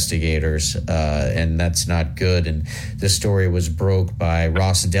investigators, and that's not good. And this story was broke by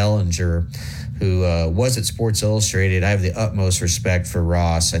Ross Dellinger, who was at Sports Illustrated. I have the utmost respect for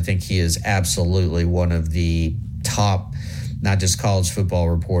Ross. I think he is absolutely one of the top, not just college football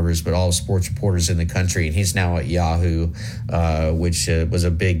reporters, but all sports reporters in the country. And he's now at Yahoo, which was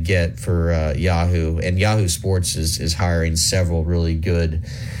a big get for Yahoo. And Yahoo Sports is hiring several really good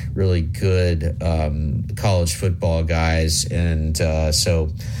college football guys. And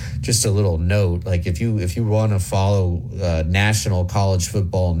so just a little note, like if you want to follow national college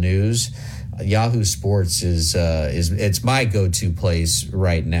football news, Yahoo Sports is it's my go-to place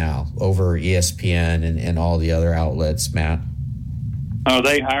right now over ESPN and all the other outlets, Matt. Are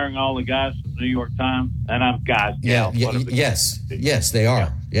they hiring all the guys from the New York Times? And I'm guys. Yes, they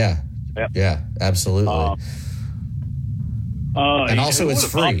are. Yeah, absolutely. And also, it's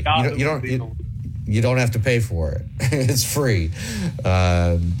free. You don't have to pay for it. It's free.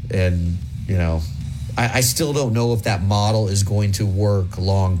 And I still don't know if that model is going to work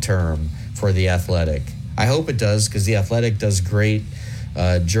long term for The Athletic. I hope it does, because The Athletic does great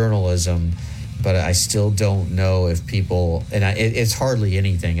journalism, but I still don't know if people, and it's hardly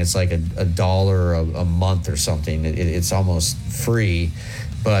anything. It's like $1 a month or something. It's almost free,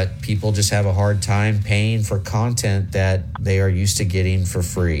 but people just have a hard time paying for content that they are used to getting for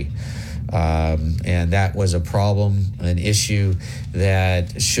free. And that was a problem, an issue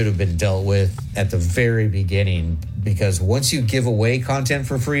that should have been dealt with at the very beginning, because once you give away content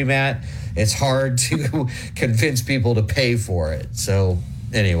for free, Matt, it's hard to convince people to pay for it. So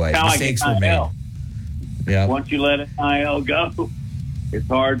anyway, mistakes were made. Yeah. Once you let NIL go, it's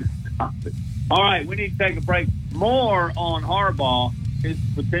hard to stop it. All right, we need to take a break. More on Harbaugh, his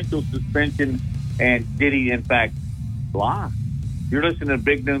potential suspension, and did he in fact lie? You're listening to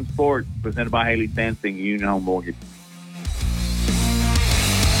Big Noon Sports, presented by Haley Sansing, Union Home Mortgage.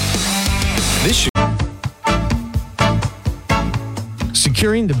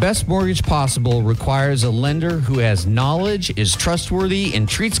 Securing the best mortgage possible requires a lender who has knowledge, is trustworthy, and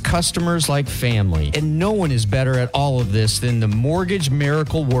treats customers like family. And no one is better at all of this than the mortgage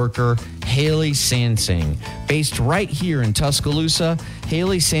miracle worker, Haley Sansing. Based right here in Tuscaloosa,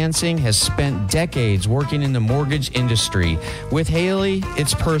 Haley Sansing has spent decades working in the mortgage industry. With Haley,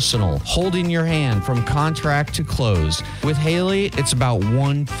 it's personal, holding your hand from contract to close. With Haley, it's about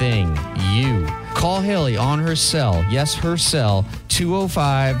one thing, you. Call Haley on her cell, yes, her cell,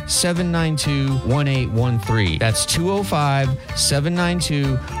 205-792-1813. That's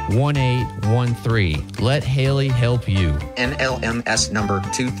 205-792-1813. Let Haley help you. NLMS number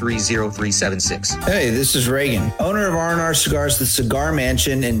 230376. Hey, this is Reagan, owner of R&R Cigars, the Cigar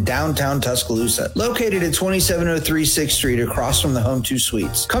Mansion in downtown Tuscaloosa, located at 2703 6th Street across from the Home 2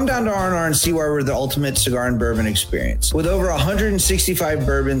 Suites. Come down to R&R and see why we're the ultimate cigar and bourbon experience. With over 165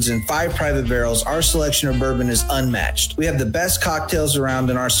 bourbons and 5 private barrels, our selection of bourbon is unmatched. We have the best cocktails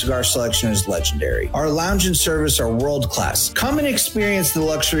around, and our cigar selection is legendary. Our lounge and service are world-class. Come and experience the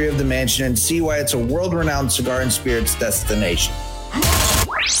luxury of the mansion and see why it's a world-renowned cigar and spirits destination. Town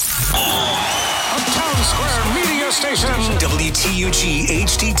Square Media Station. WTUG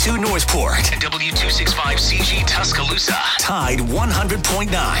HD2 Northport. And W265CG Tuscaloosa. Tide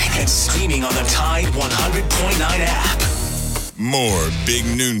 100.9. And streaming on the Tide 100.9 app. More Big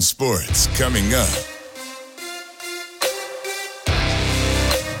Noon Sports coming up.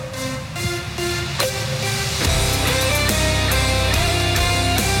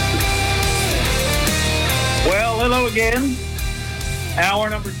 Well, hello again. Hour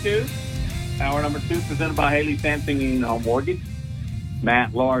number two, presented by Haley Sansing Union Home Mortgage.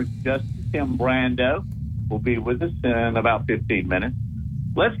 Matt Lars, Justin, Tim Brando will be with us in about 15 minutes.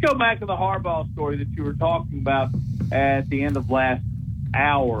 Let's go back to the Harbaugh story that you were talking about at the end of last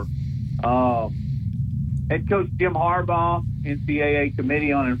hour. Head coach Jim Harbaugh, NCAA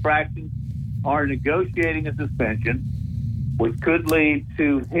Committee on Infractions, are negotiating a suspension, which could lead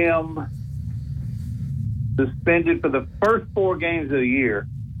to him suspended for the first 4 games of the year.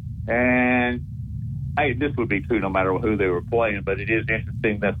 And this would be true no matter who they were playing, but it is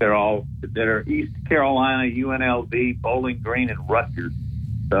interesting that that are East Carolina, UNLV, Bowling Green, and Rutgers.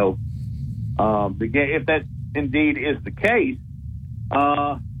 So if that indeed is the case,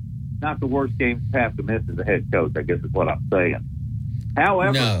 not the worst games to have to miss as a head coach, I guess is what I'm saying.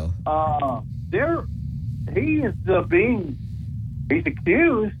 However, he's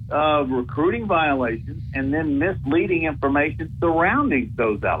accused of recruiting violations and then misleading information surrounding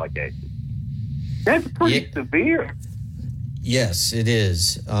those allegations. That's pretty severe. Yes, it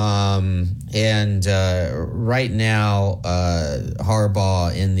is. And right now,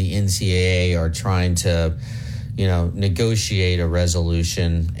 Harbaugh and the NCAA are trying to, negotiate a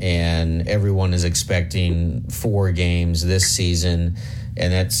resolution, and everyone is expecting 4 games this season.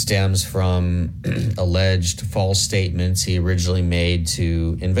 And that stems from alleged false statements he originally made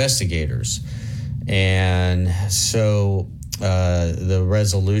to investigators. And so the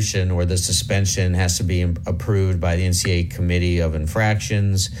resolution or the suspension has to be approved by the NCAA Committee of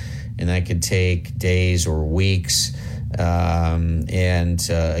Infractions, and that could take days or weeks. Again,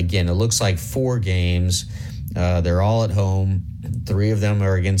 it looks like 4 games. They're all at home. 3 of them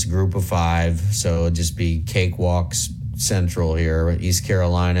are against a group of 5, so it'll just be cakewalks central here. East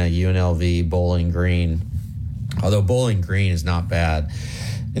Carolina, UNLV, Bowling Green, although Bowling Green is not bad.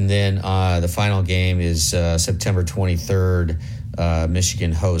 And then the final game is September 23rd.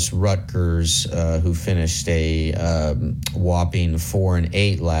 Michigan hosts Rutgers, who finished a whopping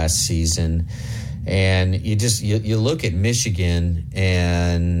 4-8 last season. And you look at Michigan,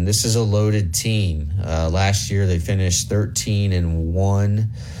 and this is a loaded team. Last year they finished 13-1.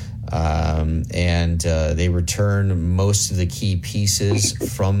 They return most of the key pieces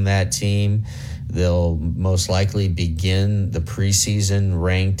from that team. They'll most likely begin the preseason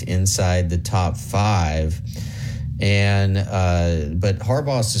ranked inside the top 5. But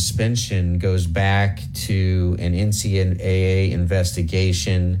Harbaugh's suspension goes back to an NCAA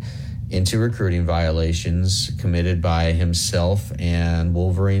investigation into recruiting violations committed by himself and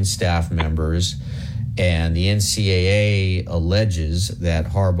Wolverine staff members. And the NCAA alleges that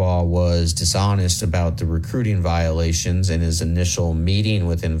Harbaugh was dishonest about the recruiting violations in his initial meeting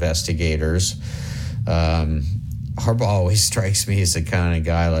with investigators. Harbaugh always strikes me as the kind of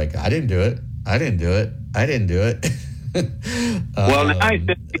guy like, I didn't do it. Well, now he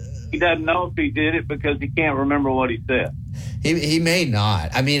doesn't know if he did it because he can't remember what he said. He may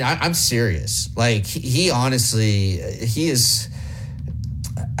not. I mean, I'm serious. Like, he honestly, he is...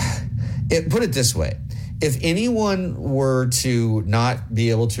 Put it this way. If anyone were to not be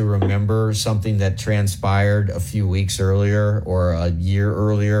able to remember something that transpired a few weeks earlier or a year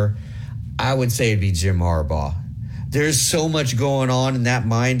earlier, I would say it'd be Jim Harbaugh. There's so much going on in that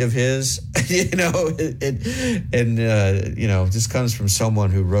mind of his, this comes from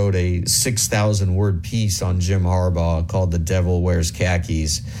someone who wrote a 6,000-word piece on Jim Harbaugh called "The Devil Wears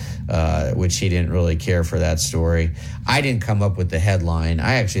Khakis," which he didn't really care for that story. I didn't come up with the headline.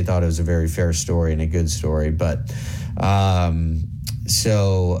 I actually thought it was a very fair story and a good story. But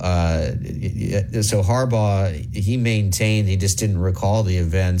so Harbaugh, he maintained he just didn't recall the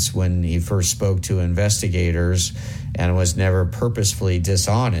events when he first spoke to investigators and was never purposefully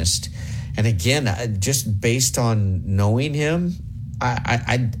dishonest. And again, just based on knowing him,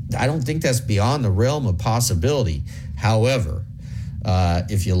 I don't think that's beyond the realm of possibility. However,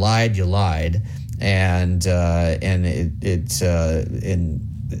 if you lied, you lied, and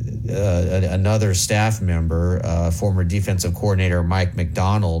another staff member, former defensive coordinator Mike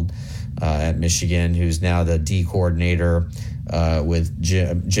McDonald at Michigan, who's now the D coordinator with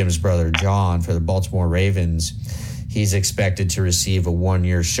Jim's brother John for the Baltimore Ravens. He's expected to receive a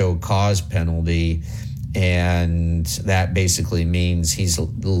 1-year show cause penalty, and that basically means he's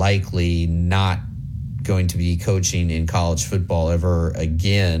likely not going to be coaching in college football ever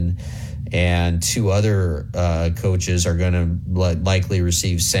again. And 2 other coaches are going to likely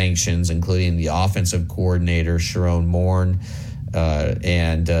receive sanctions, including the offensive coordinator, Sharon Moore,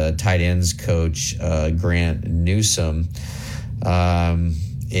 and tight ends coach, Grant Newsome.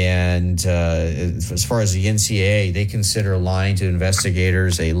 As far as the NCAA, they consider lying to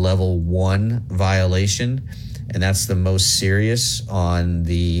investigators a level 1 violation, and that's the most serious on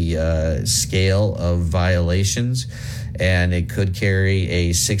the scale of violations. And it could carry a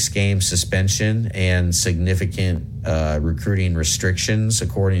 6-game suspension and significant recruiting restrictions,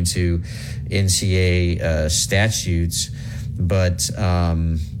 according to NCAA statutes. But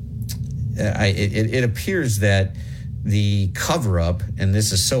it appears that the cover-up, and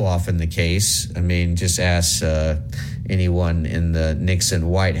this is so often the case. I mean, just ask anyone in the Nixon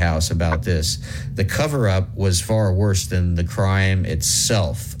White House about this. The cover-up was far worse than the crime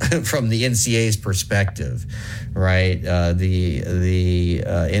itself from the NCAA's perspective, right? The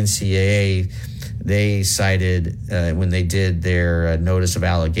NCAA, they cited, when they did their notice of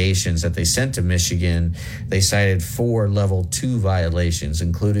allegations that they sent to Michigan, they cited 4 level 2 violations,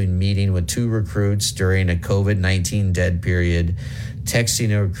 including meeting with 2 recruits during a COVID-19 dead period,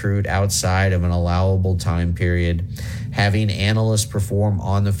 texting a recruit outside of an allowable time period, having analysts perform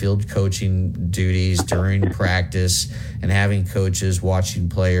on-the-field coaching duties during practice, and having coaches watching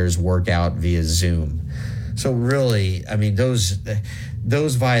players work out via Zoom. So really, I mean, those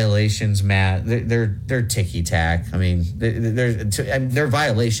violations, Matt, they're ticky-tack. I mean, they're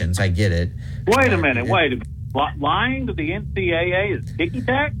violations. I get it. Wait a minute. Lying to the NCAA is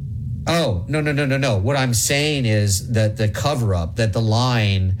ticky-tack? Oh, no. What I'm saying is that the cover-up, that the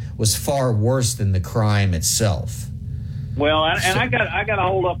line was far worse than the crime itself. Well, and I got to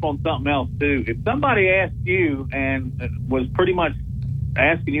hold up on something else, too. If somebody asked you and was pretty much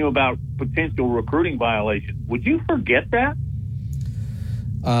asking you about potential recruiting violations, would you forget that?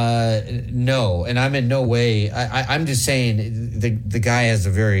 No, and I'm in no way. I'm just saying the guy has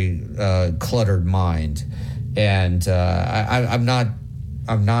a very cluttered mind, and I'm not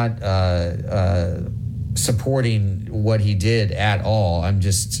supporting what he did at all. I'm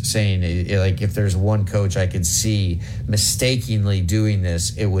just saying, like, if there's one coach I could see mistakenly doing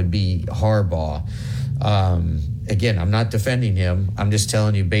this, it would be Harbaugh. Again, I'm not defending him. I'm just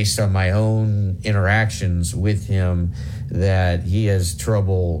telling you, based on my own interactions with him, that he has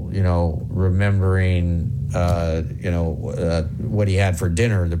trouble, remembering, what he had for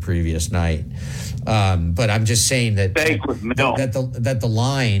dinner the previous night. But I'm just saying that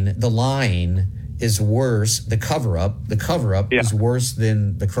the line is worse. The cover up is worse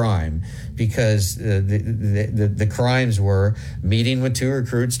than the crime, because the crimes were meeting with 2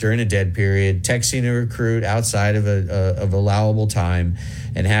 recruits during a dead period, texting a recruit outside of allowable time,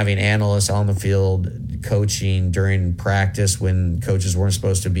 and having analysts on the field coaching during practice when coaches weren't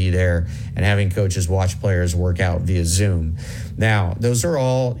supposed to be there, and having coaches watch players work out via Zoom. Now, those are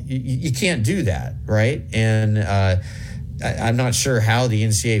all, you can't do that, right? And I'm not sure how the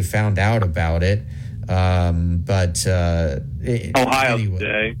NCAA found out about it, but Ohio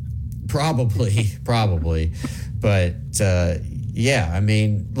State. Probably. But I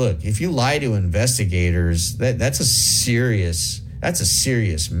mean, look, if you lie to investigators, that's a serious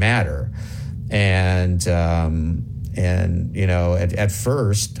matter. And at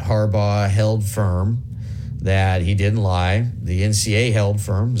first Harbaugh held firm that he didn't lie. The NCAA held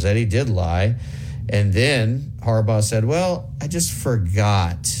firm that he did lie. And then Harbaugh said, well, I just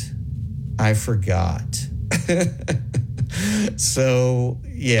forgot. I forgot. So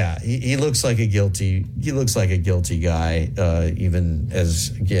yeah, he looks like a guilty guy, even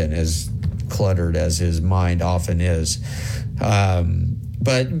as cluttered as his mind often is.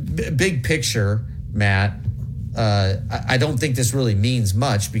 But big picture, Matt, I don't think this really means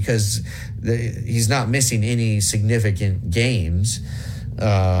much, because he's not missing any significant games.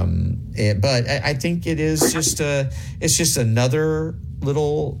 But I think it is it's just another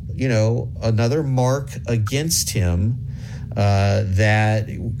little, another mark against him that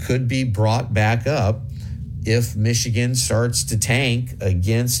could be brought back up if Michigan starts to tank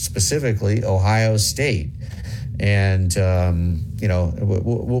against specifically Ohio State. And,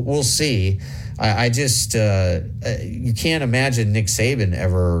 we'll see. I just, you can't imagine Nick Saban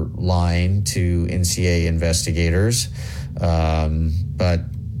ever lying to NCAA investigators. But,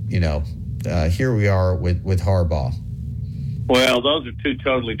 here we are with Harbaugh. Well, those are 2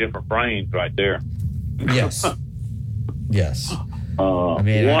 totally different brains right there. Yes. Yes. I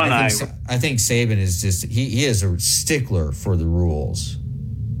think Saban is just, he is a stickler for the rules.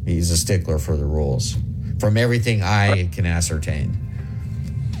 He's a stickler for the rules, from everything I can ascertain.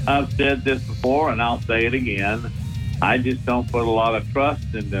 I've said this before, and I'll say it again. I just don't put a lot of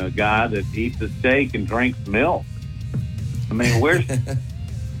trust in the guy that eats a steak and drinks milk. I mean,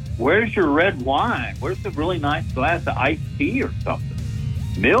 where's your red wine? Where's the really nice glass of iced tea or something?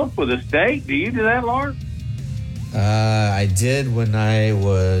 Milk with a steak? Do you do that, Lars? I did when I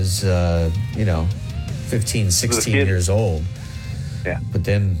was, 15, 16 years old. Yeah. But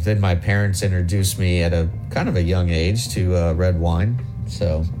then my parents introduced me at a kind of a young age to red wine.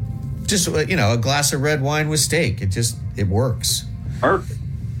 So just, a glass of red wine with steak. It works. Perfect.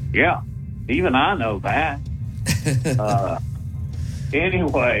 Yeah. Even I know that.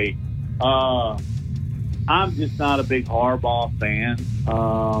 Anyway, I'm just not a big Harbaugh fan.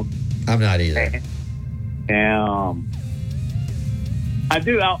 I'm not either. I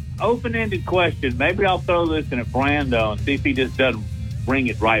do. Open-ended question. Maybe I'll throw this in at Brando and see if he just doesn't bring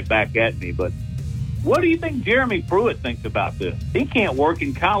it right back at me. But what do you think Jeremy Pruitt thinks about this? He can't work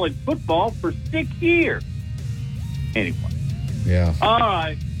in college football for 6 years. Anyway. Yeah. All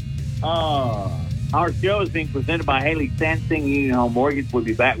right. Our show is being presented by Haley Sansing Union Home Mortgage. We'll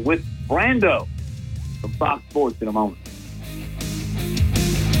be back with Brando from Fox Sports in a moment.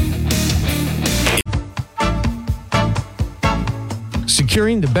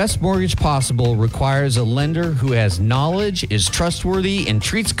 Securing the best mortgage possible requires a lender who has knowledge, is trustworthy, and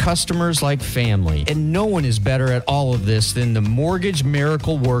treats customers like family. And no one is better at all of this than the mortgage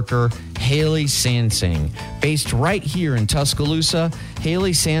miracle worker, Haley Sansing. Based right here in Tuscaloosa,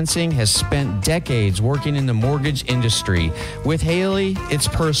 Haley Sansing has spent decades working in the mortgage industry. With Haley, it's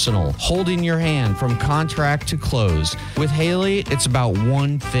personal, holding your hand from contract to close. With Haley, it's about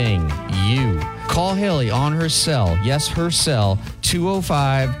one thing, you. Call Haley on her cell, yes, her cell,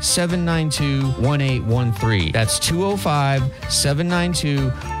 205-792-1813. That's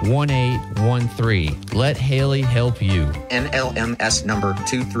 205-792-1813. Let Haley help you. NLMS number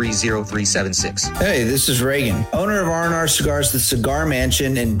 230376. Hey, this is Reagan, owner of R&R Cigars, the Cigar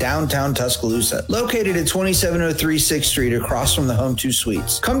Mansion in downtown Tuscaloosa, located at 2703 6th Street across from the Home 2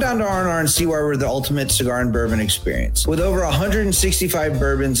 Suites. Come down to R&R and see why we're the ultimate cigar and bourbon experience. With over 165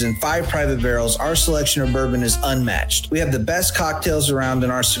 bourbons and 5 private barrels, our selection of bourbon is unmatched. We have the best cocktails around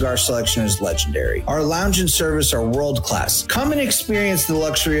and our cigar selection is legendary. Our lounge and service are world class. Come and experience the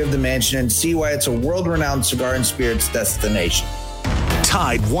luxury of the mansion and see why it's a world-renowned cigar and spirits destination.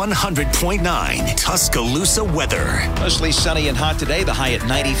 Tide 100.9 Tuscaloosa weather. Mostly sunny and hot today, the high at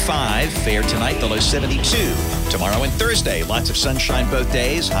 95. Fair tonight, the low 72. Tomorrow and Thursday, lots of sunshine both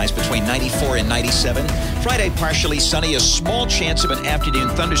days, highs between 94 and 97. Friday, partially sunny, a small chance of an afternoon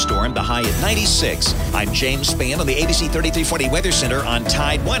thunderstorm, the high at 96. I'm James Spann on the ABC 3340 Weather Center on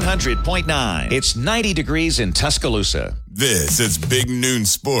Tide 100.9. It's 90 degrees in Tuscaloosa. This is Big Noon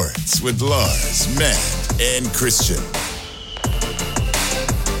Sports with Lars, Matt, and Christian.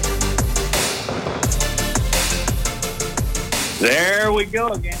 There we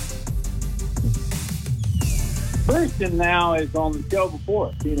go again. Christian now is on the show before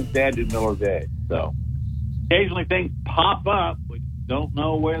us. He and his dad did Miller Day. So occasionally things pop up. We don't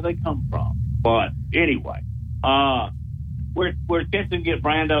know where they come from. But anyway, we're attempting to get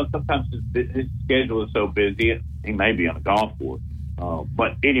Brando. Sometimes his schedule is so busy, he may be on a golf course.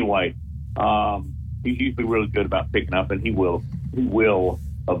 But anyway, he's usually really good about picking up, and he will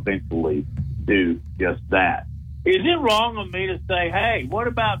eventually do just that. Is it wrong of me to say, hey, what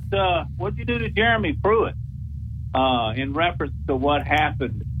about what'd you do to Jeremy Pruitt in reference to what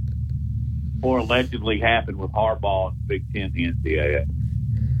happened or allegedly happened with Harbaugh and Big Ten and the NCAA?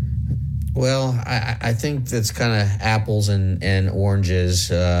 Well, I think that's kind of apples and oranges,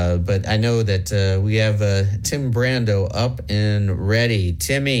 but I know that we have Tim Brando up and ready.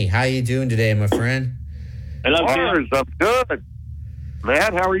 Timmy, how you doing today, my friend? Hello, Lars, I'm good.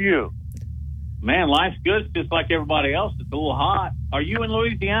 Matt, how are you? Man, life's good. It's just like everybody else. It's a little hot. Are you in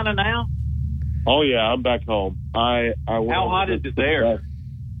Louisiana now? Oh, yeah, I'm back home. How hot is it there?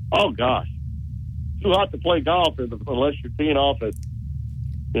 Oh, gosh. Too hot to play golf unless you're teeing off at,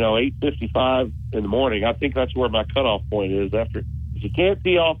 8:55 in the morning. I think that's where my cutoff point is. If you can't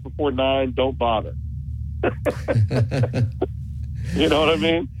tee off before 9, don't bother. You know what I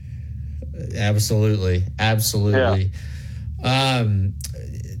mean? Absolutely. Yeah.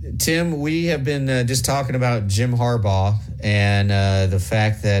 Tim, we have been just talking about Jim Harbaugh and the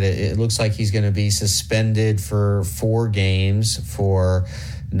fact that it looks like he's going to be suspended for 4 games for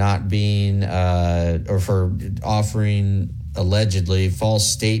not being or for offering allegedly false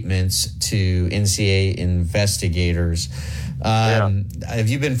statements to NCAA investigators. Have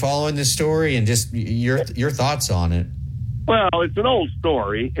you been following this story and just your thoughts on it? Well, it's an old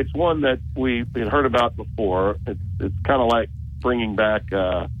story. It's one that we've heard about before. It's kind of like bringing back.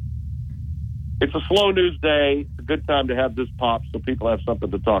 It's a slow news day. It's a good time to have this pop so people have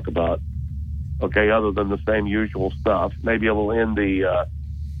something to talk about. Okay, other than the same usual stuff. Maybe it will end the,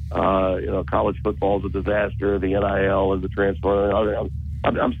 college football is a disaster, the NIL and the transfer.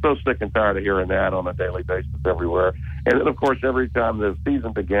 I'm so sick and tired of hearing that on a daily basis everywhere. And then, of course, every time the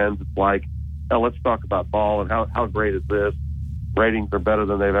season begins, it's like, let's talk about ball and how great is this. Ratings are better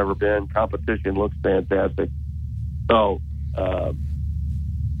than they've ever been. Competition looks fantastic. So,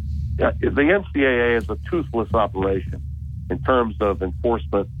 the NCAA is a toothless operation in terms of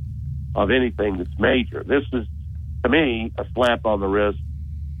enforcement of anything that's major. This is, to me, a slap on the wrist,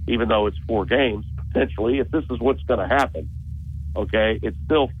 even though it's 4 games, potentially. If this is what's going to happen, okay, it's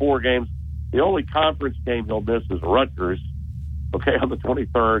still 4 games. The only conference game he'll miss is Rutgers, okay, on the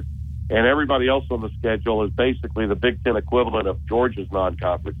 23rd. And everybody else on the schedule is basically the Big Ten equivalent of Georgia's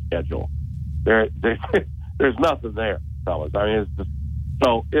non-conference schedule. There's nothing there, fellas. I mean, it's just,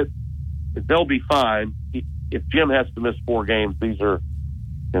 so they'll be fine. If Jim has to miss 4 games, these are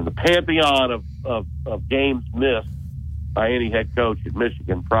in the pantheon of games missed by any head coach at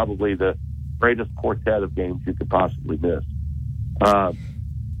Michigan, probably the greatest quartet of games you could possibly miss.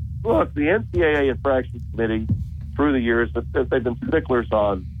 Look, the NCAA Infractions Committee through the years, they've been sticklers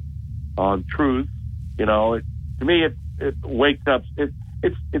on truth. You know, to me, it wakes up.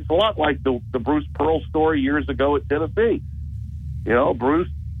 It's a lot like the Bruce Pearl story years ago at Tennessee. You know, Bruce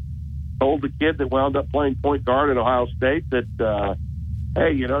told the kid that wound up playing point guard at Ohio State that,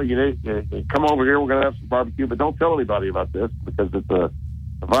 hey, you know, you come over here, we're going to have some barbecue, but don't tell anybody about this because it's a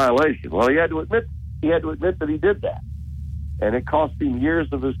violation. Well, he had to admit that he did that, and it cost him years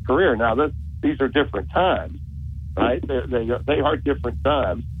of his career. Now, these are different times, right? They are different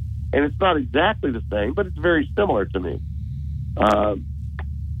times, and it's not exactly the same, but it's very similar to me.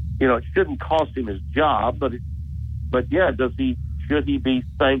 You know, it shouldn't cost him his job, but yeah, should he be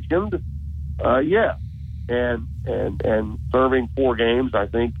sanctioned? Yeah, and serving 4 games, I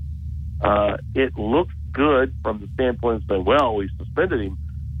think it looks good from the standpoint of saying, well, we suspended him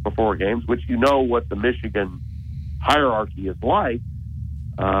for 4 games, which you know what the Michigan hierarchy is like,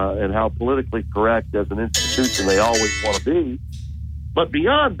 and how politically correct as an institution they always want to be. But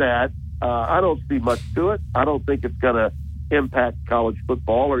beyond that, I don't see much to it. I don't think it's going to impact college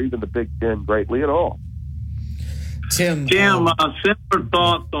football or even the Big Ten greatly at all. Jim, similar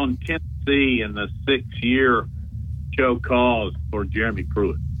thoughts on Tennessee and the 6-year show cause for Jeremy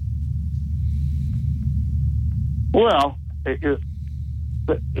Pruitt. Well, I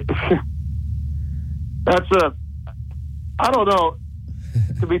don't know.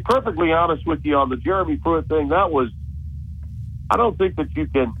 To be perfectly honest with you on the Jeremy Pruitt thing, I don't think that you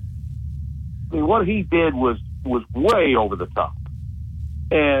can. I mean, what he did was way over the top,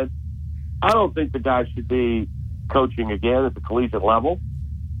 and I don't think the guy should be coaching again at the collegiate level.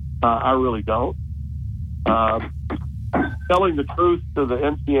 I really don't. Telling the truth to the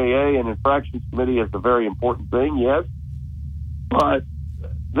NCAA and Infractions Committee is a very important thing, yes, but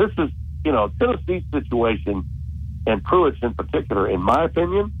this is, you know, Tennessee's situation and Pruitt's in particular, in my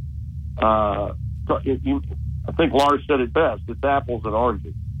opinion. I think Lars said it best. It's apples and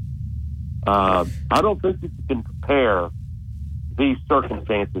oranges. I don't think that you can compare these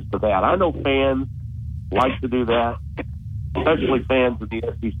circumstances to that. I know fans like to do that, especially fans of the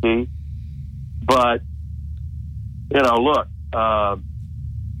SEC. But, you know, look,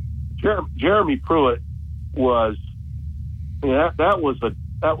 Jeremy Pruitt was, you know, that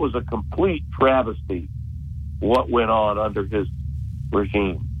was a complete travesty what went on under his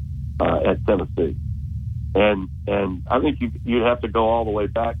regime at Tennessee. And I think you'd have to go all the way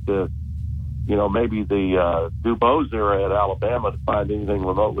back to, you know, maybe the Dubose era at Alabama to find anything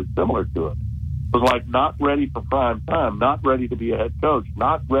remotely similar to it. It was like not ready for prime time, not ready to be a head coach,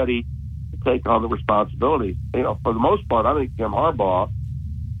 not ready to take on the responsibilities. You know, for the most part, I think Jim Harbaugh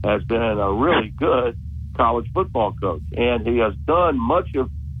has been a really good college football coach, and he has done much of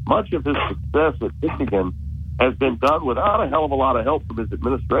his success at Michigan has been done without a hell of a lot of help from his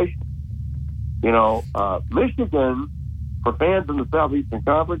administration. You know, Michigan, for fans in the Southeastern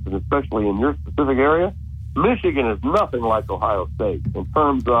Conference, and especially in your specific area, Michigan is nothing like Ohio State in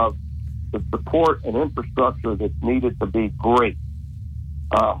terms of the support and infrastructure that's needed to be great.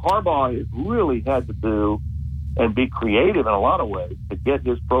 Harbaugh has really had to do and be creative in a lot of ways to get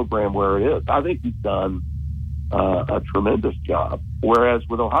his program where it is. I think he's done a tremendous job. Whereas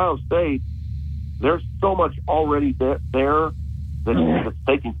with Ohio State, there's so much already there that's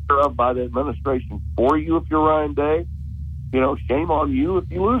taken care of by the administration for you if you're Ryan Day. You know, shame on you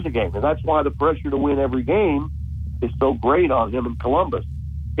if you lose a game. And that's why the pressure to win every game is so great on him in Columbus.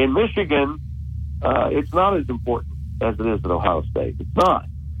 In Michigan, it's not as important as it is at Ohio State. It's not.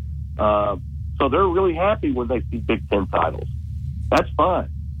 So they're really happy when they see Big Ten titles. That's fine.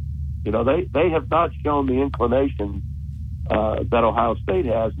 You know, they have not shown the inclination that Ohio State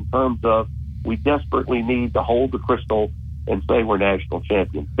has in terms of we desperately need to hold the crystal and say we're national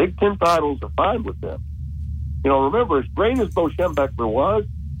champions. Big Ten titles are fine with them. You know, remember, as great as Bo Schembechler was,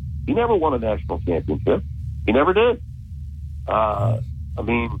 he never won a national championship. He never did. I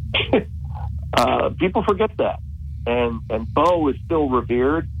mean, people forget that. And Bo is still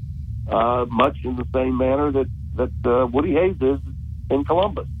revered much in the same manner that Woody Hayes is in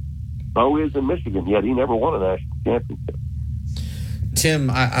Columbus. Bo is in Michigan, yet he never won a national championship. Tim,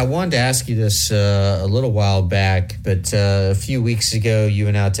 I wanted to ask you this a little while back, but a few weeks ago you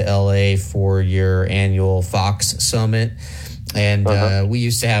went out to L.A. for your annual Fox Summit. And we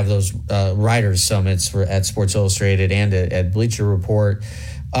used to have those writers' summits at Sports Illustrated and at Bleacher Report.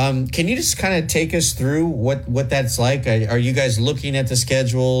 Can you just kind of take us through what that's like? Are you guys looking at the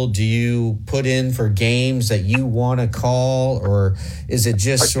schedule? Do you put in for games that you want to call, or is it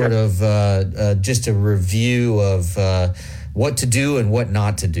just sort of just a review of what to do and what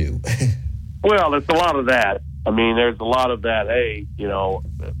not to do? Well, it's a lot of that. I mean, there's a lot of that. Hey,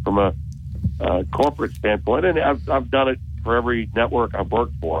 from a corporate standpoint, and I've done it for every network I've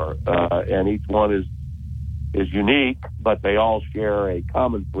worked for, and each one is unique, but they all share a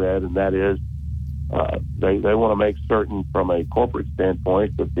common thread, and that is they want to make certain from a corporate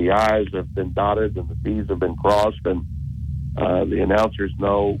standpoint that the I's have been dotted and the T's have been crossed, and the announcers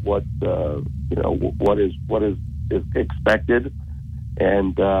know what is expected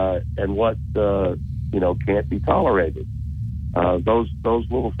and what can't be tolerated. Those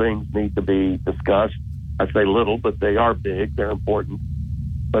little things need to be discussed. I say little, but they are big. They're important.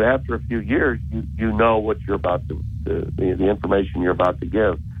 But after a few years, you know what you're about to the information you're about to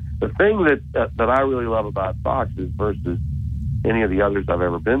give. The thing that I really love about Fox is versus any of the others I've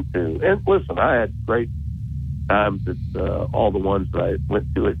ever been to. And listen, I had great times at all the ones that I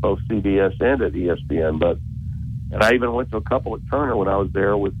went to at both CBS and at ESPN. And I even went to a couple at Turner when I was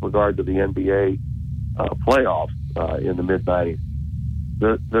there with regard to the NBA playoffs in the mid-'90s.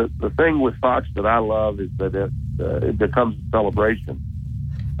 The thing with Fox that I love is that it becomes a celebration.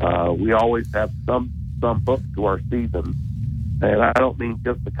 We always have some hook to our season, and I don't mean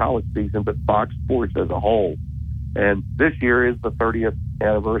just the college season, but Fox Sports as a whole. And this year is the 30th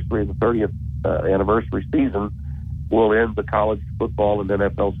anniversary. The 30th anniversary season will end the college football and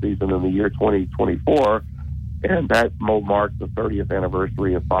NFL season in the year 2024, and that will mark the 30th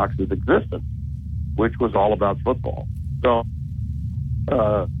anniversary of Fox's existence, which was all about football. So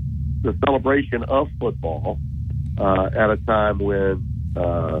the celebration of football at a time when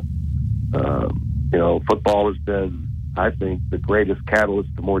football has been, I think, the greatest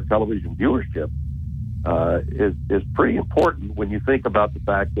catalyst to more television viewership is pretty important when you think about the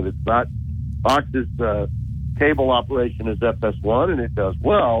fact that it's not Fox's cable operation is FS1 and it does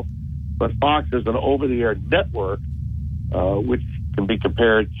well, but Fox is an over-the-air network which can be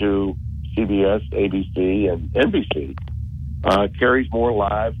compared to CBS, ABC, and NBC, carries more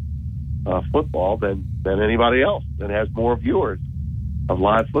live football than anybody else, and has more viewers of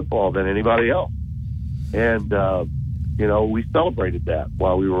live football than anybody else. And, we celebrated that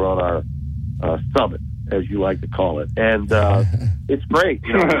while we were on our summit, as you like to call it. And it's great.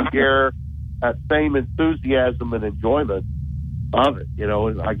 We share that same enthusiasm and enjoyment of it.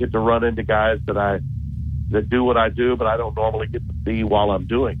 I get to run into guys that do what I do, but I don't normally get to see while I'm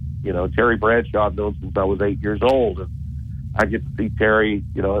doing. Terry Bradshaw I've known since I was 8 years old, and I get to see Terry,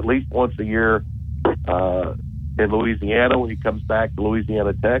 at least once a year in Louisiana when he comes back to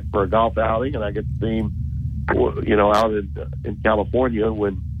Louisiana Tech for a golf outing, and I get to see him, out in California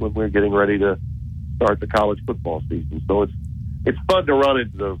when we're getting ready to start the college football season. So it's fun to run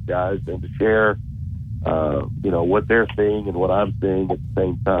into those guys and to share, what they're seeing and what I'm seeing at the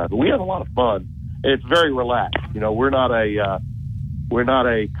same time. But we have a lot of fun, and it's very relaxed. We're not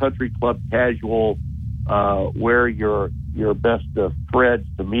a country club casual where your best of threads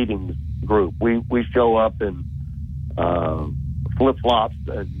to meetings group. We show up in flip flops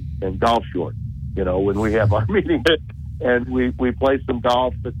and golf shorts. When we have our meeting, and we play some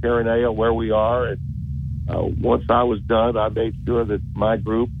golf at Terranea where we are. And once I was done, I made sure that my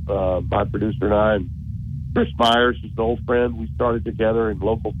group, my producer and I, and Chris Myers, who's an old friend, we started together in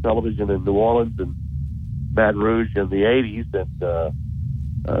local television in New Orleans and Baton Rouge in the 80s,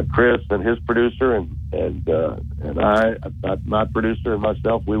 and Chris and his producer and I, my producer and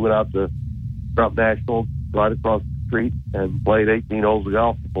myself, we went out to Trump National right across the street and played 18 holes of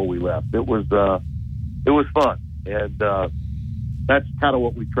golf before we left. It was fun, and that's kind of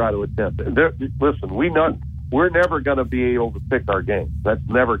what we try to attempt. Listen, we're never going to be able to pick our games. That's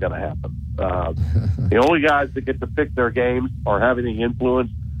never going to happen. The only guys that get to pick their games or have any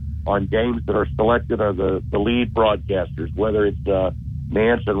influence on games that are selected are the lead broadcasters, whether it's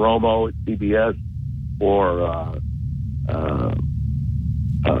Nance and Romo at CBS or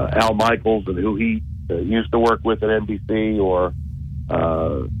Al Michaels and who he used to work with at NBC, or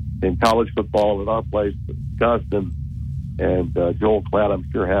in college football at our place, Gus and Joel Klatt, I'm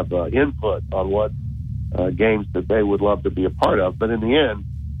sure, have input on what games that they would love to be a part of. But in the end,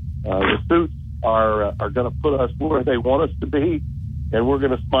 the suits are going to put us where they want us to be, and we're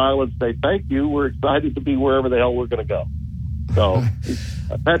going to smile and say thank you. We're excited to be wherever the hell we're going to go. So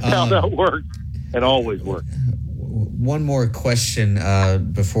that's how that works, and always works. one more question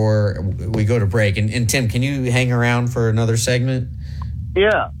before we go to break. And Tim, can you hang around for another segment?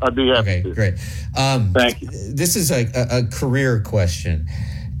 Yeah, I'd be happy. Okay, great. Thank you. This is a career question,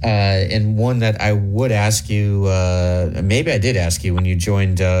 and one that I would ask you. Maybe I did ask you when you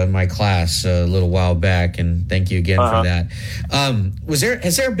joined my class a little while back, and thank you again for that.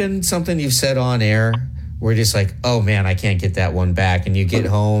 Has there been something you've said on air where you're just like, oh man, I can't get that one back, and you get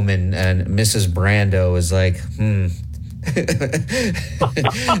home and Mrs. Brando is like,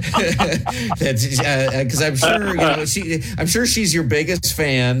 because I'm sure she's your biggest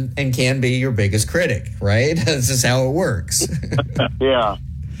fan and can be your biggest critic, right? This is how it works. Yeah.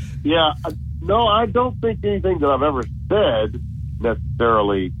 No, I don't think anything that I've ever said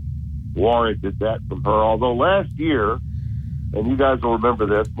necessarily warranted that from her. Although last year, and you guys will remember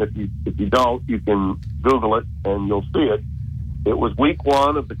this, and if you don't, you can Google it and you'll see it. It was week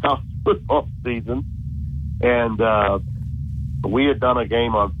 1 of the college football season, and we had done a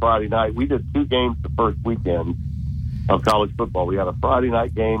game on Friday night. We did 2 games the first weekend of college football. We had a Friday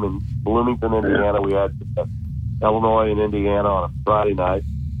night game in Bloomington, Indiana. We had Illinois and Indiana on a Friday night.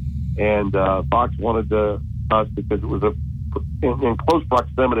 And Fox wanted us, because it was in close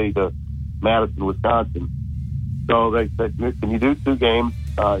proximity to Madison, Wisconsin. So they said, can you do 2 games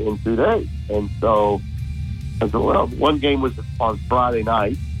in 2 days? And so I said, well, one game was on Friday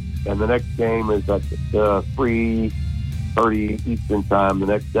night, and the next game is at 3:30 Eastern time the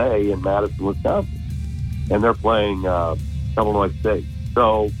next day in Madison, Wisconsin. And they're playing Illinois State.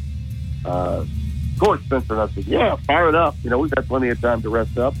 So, of course, Spencer and I said, yeah, fire it up. We've got plenty of time to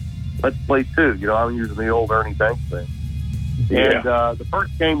rest up. Let's play 2. I'm using the old Ernie Banks thing. Yeah. And the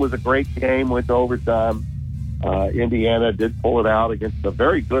first game was a great game, went to overtime. Indiana did pull it out against a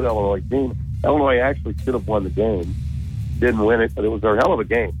very good Illinois team. Illinois actually should have won the game. Didn't win it, but it was a hell of a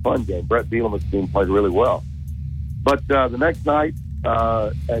game, fun game. Brett Bielema's team played really well. But the next night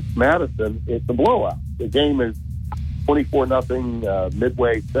at Madison, it's a blowout. The game is 24-0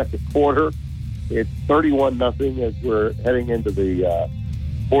 midway second quarter. It's 31-0 as we're heading into the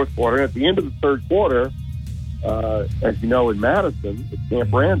fourth quarter. At the end of the third quarter, as you know, in Madison, at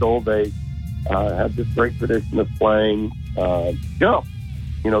Camp Randall, they have this great tradition of playing Jump,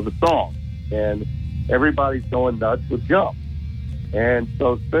 the song. And everybody's going nuts with Jump. And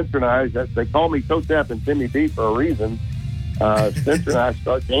so Spencer and I, they call me Toe Tap and Timmy B for a reason. Spencer and I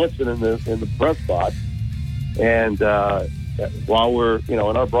start dancing in the press box. And while we're, in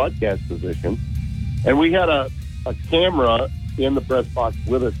our broadcast position. And we had a camera in the press box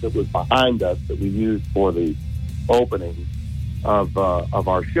with us that was behind us that we used for the opening of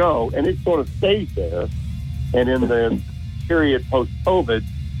our show, and it sort of stays there. And in the period post-COVID,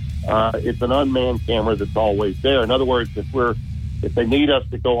 it's an unmanned camera that's always there. In other words, if they need us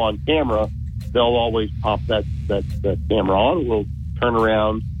to go on camera, they'll always pop that camera on. We'll turn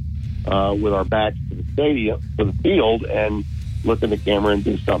around with our backs to the field, and look in the camera and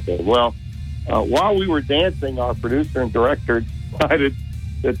do something. Well, while we were dancing, our producer and director decided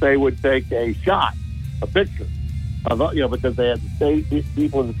that they would take a picture. Because they had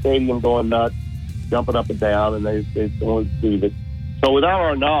people in the stadium going nuts, jumping up and down, and they wanted to see that. So without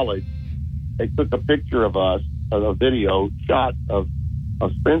our knowledge, they took a picture of us, a video shot of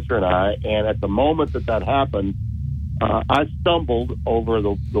Spencer and I, and at the moment that happened, I stumbled over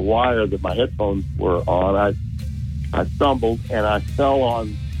the wire that my headphones were on. I stumbled, and I fell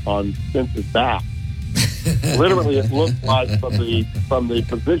on Spencer's back. Literally, it looked like from the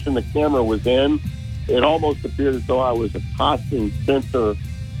position the camera was in, it almost appeared as though I was accosting Spencer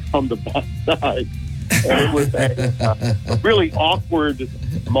from the backside. And it was a really awkward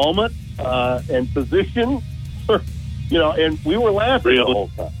moment and position, and we were laughing the whole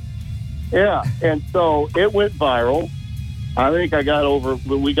time. Yeah, and so it went viral. I think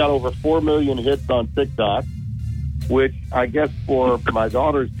we got over 4 million hits on TikTok, which I guess for my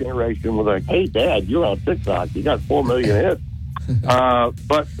daughter's generation was like, hey, Dad, you're on TikTok. You got 4 million hits.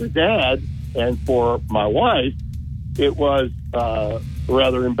 But for Dad and for my wife, it was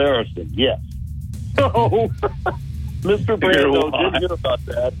rather embarrassing, yes. So Mr. Brando did hear about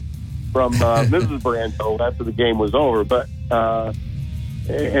that from Mrs. Brando after the game was over. But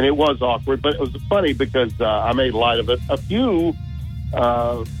and it was awkward, but it was funny because I made light of it. A few,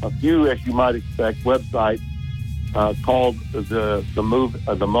 as you might expect, websites called the moment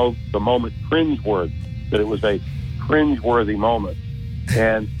cringeworthy. That it was a cringeworthy moment,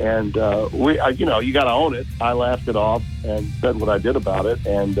 and we, you got to own it. I laughed it off and said what I did about it,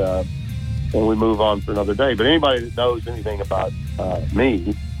 and we move on for another day. But anybody that knows anything about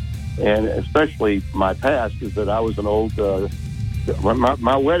me, and especially my past, is that I was an old.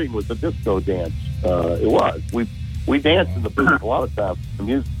 My wedding was a disco dance. It was. we danced in the booth a lot of times. The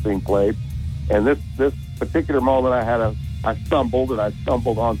music being played, and this particular moment, I stumbled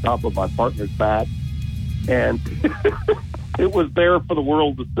on top of my partner's back, and it was there for the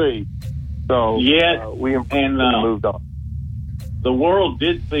world to see. So we moved on. The world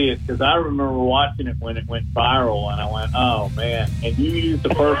did see it, because I remember watching it when it went viral, and I went, "Oh man!" And you used the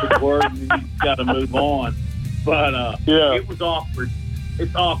perfect word, and you got to move on. But it was awkward.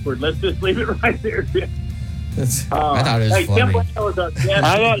 It's awkward. Let's just leave it right there. I thought it was funny. I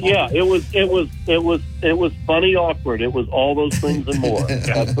thought, it was funny, awkward. It was all those things and more.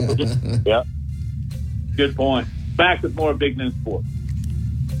 Yeah. Good point. Back with more Big Noon Sports.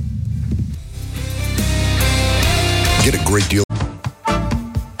 Get a great deal.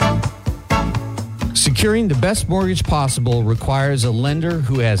 Securing the best mortgage possible requires a lender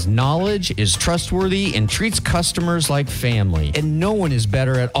who has knowledge, is trustworthy, and treats customers like family. And no one is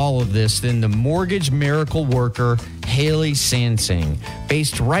better at all of this than the mortgage miracle worker, Haley Sansing.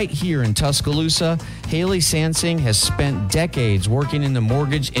 Based right here in Tuscaloosa, Haley Sansing has spent decades working in the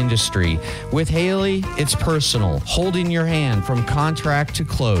mortgage industry. With Haley, it's personal, holding your hand from contract to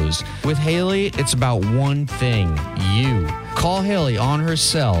close. With Haley, it's about one thing, you. Call Haley on her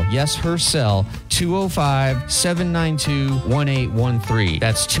cell, yes, her cell, 205-792-1813.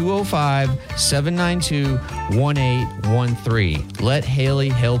 That's 205-792-1813. Let Haley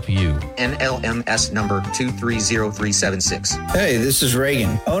help you. NLMS number 230376. Hey, this is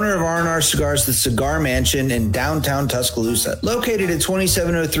Reagan, owner of R&R Cigars, the Cigar Mansion in downtown Tuscaloosa, located at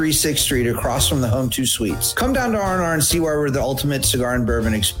 2703 6th Street across from the Home 2 Suites. Come down to R&R and see why we're the ultimate cigar and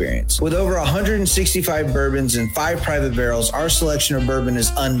bourbon experience. With over 165 bourbons and 5 private barrels, our selection of bourbon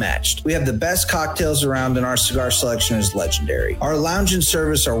is unmatched. We have the best cocktails around, and our cigar selection is legendary. Our lounge and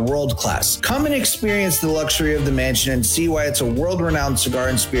service are world-class. Come and experience the luxury of the mansion and see why it's a world-renowned cigar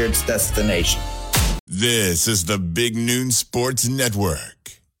and spirits destination. This is the Big Noon Sports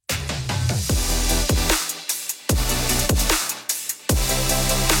Network.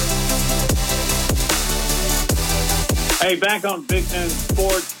 Hey, back on Big Noon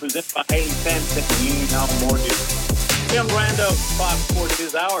Sports, presented by Haley Sansing and Union Home Mortgage. Tim Brando, Fox Sports,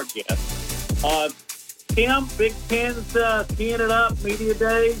 is our guest. Tim, Big Ten's teeing it up, media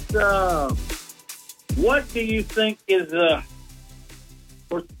days. What do you think is, of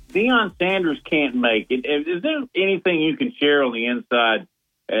course, Deion Sanders can't make it. Is there anything you can share on the inside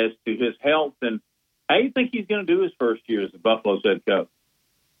as to his health and how you think he's going to do his first year as the Buffalo's head coach?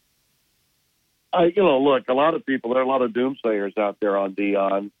 Look, a lot of people, there are a lot of doomsayers out there on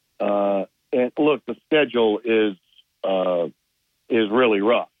Deion. And look, the schedule is really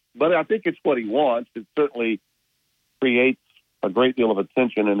rough. But I think it's what he wants. It certainly creates a great deal of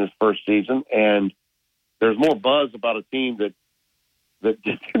attention in his first season, and there's more buzz about a team that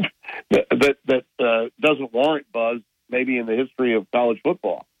doesn't warrant buzz maybe in the history of college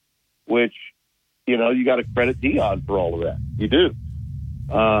football, which, you got to credit Deion for all of that. You do.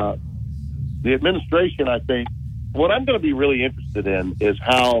 The administration, I think, what I'm going to be really interested in is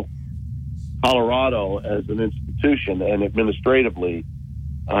how Colorado as an institution and administratively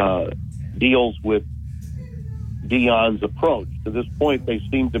deals with Deion's approach. To this point, they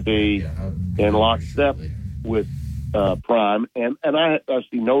seem to be in lockstep with Prime, and I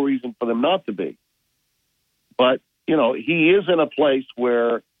see no reason for them not to be. But, he is in a place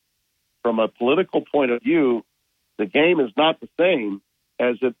where, from a political point of view, the game is not the same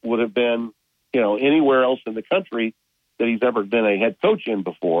as it would have been, anywhere else in the country that he's ever been a head coach in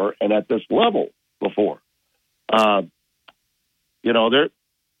before and at this level before.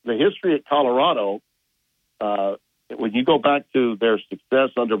 The history at Colorado, when you go back to their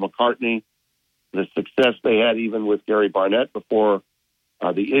success under McCartney, the success they had even with Gary Barnett before,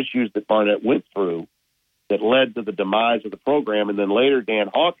 the issues that Barnett went through that led to the demise of the program, and then later Dan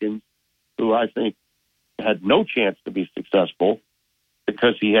Hawkins, who I think had no chance to be successful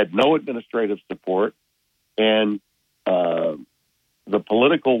because he had no administrative support, and the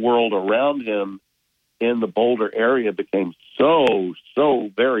political world around him in the Boulder area became so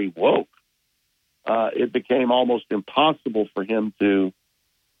very woke. It became almost impossible for him to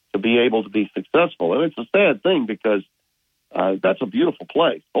be able to be successful. And it's a sad thing because that's a beautiful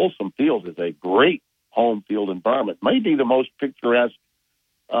place. Folsom Field is a great home field environment, maybe the most picturesque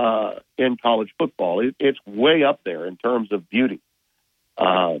in college football. It's way up there in terms of beauty.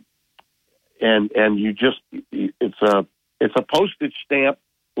 And it's a postage stamp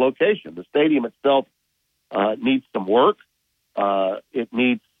location. The stadium itself needs some work. They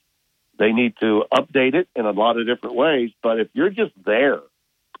need to update it in a lot of different ways. But if you're just there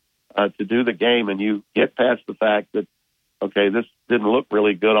to do the game and you get past the fact that, okay, this didn't look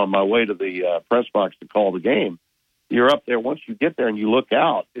really good on my way to the press box to call the game, you're up there. Once you get there and you look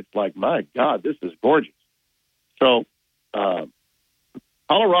out, it's like, my God, this is gorgeous. So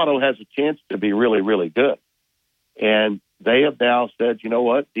Colorado has a chance to be really, really good. And they have now said, you know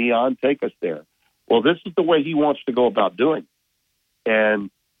what, Deion, take us there. Well, this is the way he wants to go about doing it. And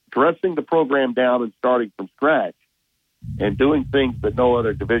dressing the program down and starting from scratch and doing things that no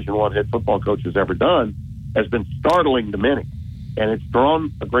other Division I head football coach has ever done has been startling to many. And it's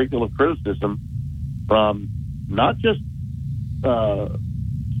drawn a great deal of criticism from not just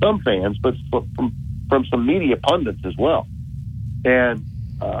some fans, but from some media pundits as well. And,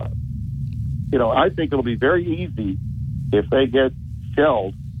 I think it'll be very easy if they get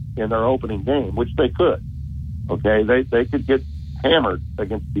shelled in their opening game, which they could. Okay, they could get hammered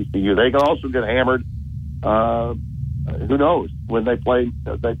against TCU. They can also get hammered. Who knows when they play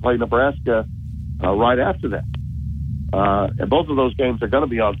Nebraska right after that. And both of those games are going to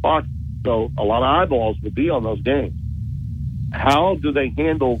be on Fox, so a lot of eyeballs will be on those games. How do they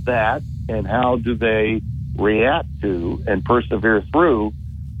handle that, and how do they react to and persevere through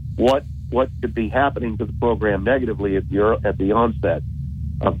what could be happening to the program negatively at the onset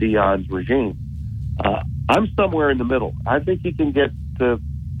of Deion's regime? I'm somewhere in the middle. I think he can get to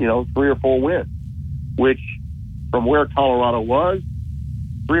 3 or 4 wins, which from where Colorado was,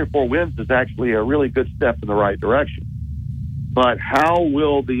 3 or 4 wins is actually a really good step in the right direction. But how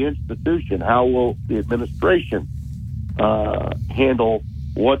will the institution, how will the administration handle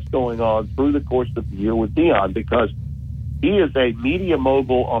what's going on through the course of the year with Deion? Because he is a media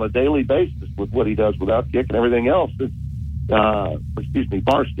mogul on a daily basis with what he does with Outkick and everything else.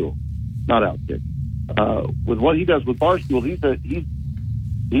 Barstool, not Outkick. With what he does with Barstool,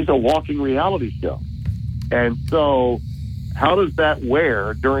 he's a walking reality show. And so how does that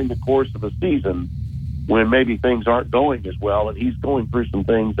wear during the course of a season when maybe things aren't going as well, and he's going through some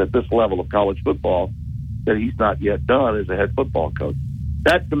things at this level of college football that he's not yet done as a head football coach?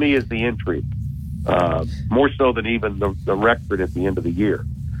 That, to me, is the intrigue, more so than even the record at the end of the year.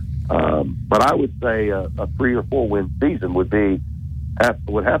 But I would say a 3 or 4 win season would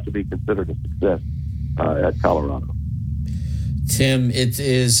have to be considered a success at Colorado. Tim, it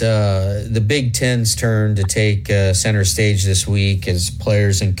is the Big Ten's turn to take center stage this week as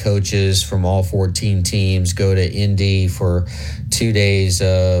players and coaches from all 14 teams go to Indy for 2 days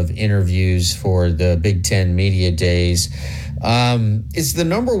of interviews for the Big Ten Media Days. Is the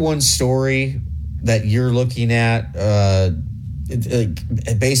number one story that you're looking at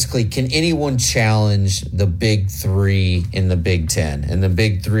basically, can anyone challenge the big three in the Big Ten? And the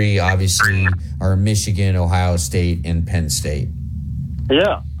big three obviously are Michigan, Ohio State, and Penn State.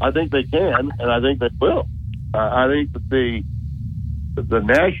 Yeah, I think they can, and I think they will. I think that the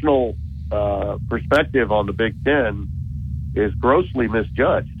national perspective on the Big Ten is grossly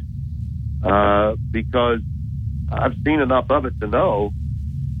misjudged because I've seen enough of it to know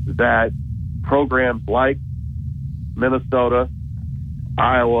that programs like Minnesota,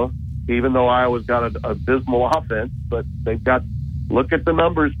 Iowa, even though Iowa's got an abysmal offense, but look at the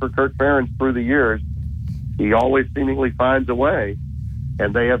numbers for Kirk Ferentz through the years. He always seemingly finds a way,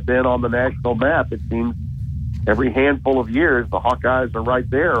 and they have been on the national map. It seems every handful of years, the Hawkeyes are right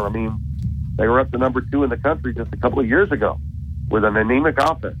there. I mean, they were up to number 2 in the country just a couple of years ago with an anemic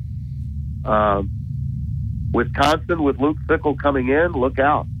offense. Wisconsin, with Luke Fickell coming in, look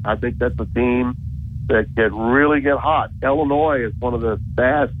out. I think that's a team that can really get hot. Illinois is one of the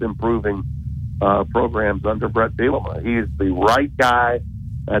fast improving programs under Brett Bielema. He is the right guy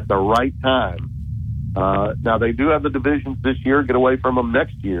at the right time. Now, they do have the divisions this year, get away from them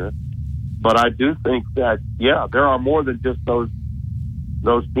next year. But I do think that, there are more than just those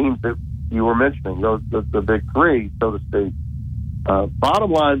teams that you were mentioning, the big three, so to speak.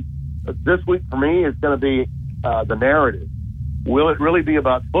 Bottom line, this week for me is going to be the narrative. Will it really be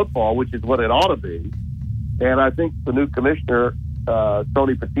about football, which is what it ought to be? And I think the new commissioner,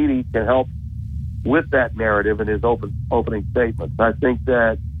 Tony Petitti, can help with that narrative in his opening statements. I think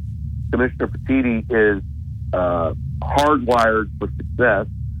that Commissioner Petitti is hardwired for success.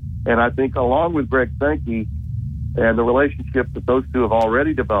 And I think along with Greg Sankey and the relationship that those two have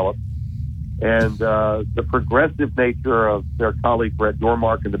already developed and the progressive nature of their colleague Brett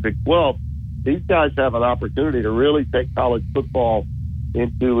Yormark in the Big 12, these guys have an opportunity to really take college football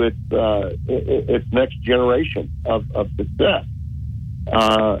into its next generation of success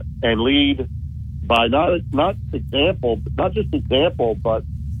and lead by not just example, but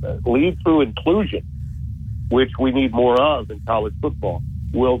lead through inclusion, which we need more of in college football.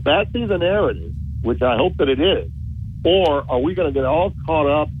 Will that be the narrative, which I hope that it is, or are we going to get all caught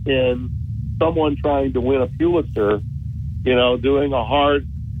up in someone trying to win a Pulitzer, doing a hard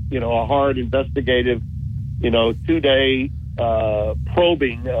investigative 2-day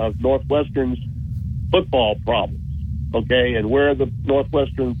probing of Northwestern's football problems, okay, and where the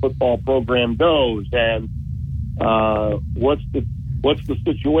Northwestern football program goes, and what's the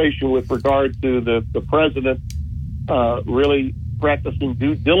situation with regard to the president really practicing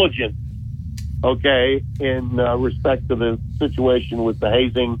due diligence, okay, in respect to the situation with the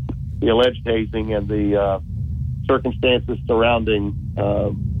hazing, the alleged hazing, and the circumstances surrounding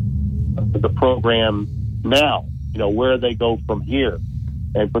the program now, where they go from here,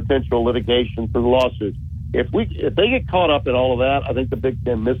 and potential litigation through lawsuits. If they get caught up in all of that, I think the Big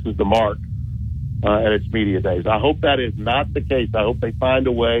Ten misses the mark at its media days. I hope that is not the case. I hope they find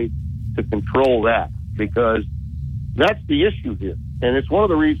a way to control that, because that's the issue here. And it's one of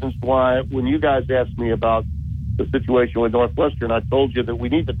the reasons why when you guys asked me about the situation with Northwestern, I told you that we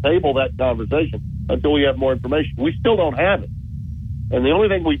need to table that conversation until we have more information. We still don't have it. And the only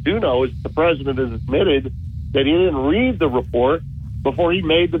thing we do know is the president has admitted that he didn't read the report before he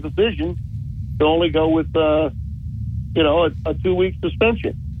made the decision to only go with, a 2-week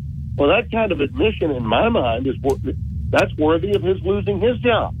suspension. Well, that kind of admission, in my mind, that's worthy of his losing his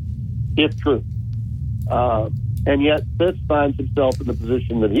job, if true. And yet Fitz finds himself in the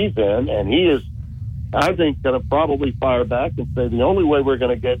position that he's in, and he is, I think, going to probably fire back and say the only way we're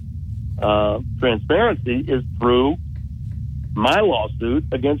going to get transparency is through my lawsuit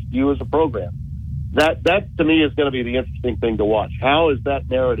against you as a program. That to me is going to be the interesting thing to watch. How is that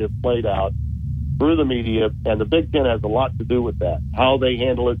narrative played out through the media? And the Big Ten has a lot to do with that, how they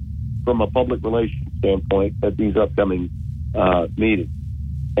handle it from a public relations standpoint at these upcoming meetings.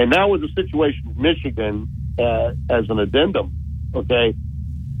 And now with the situation in Michigan as an addendum, okay,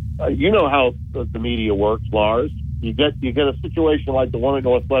 you know how the media works, Lars. You get a situation like the one at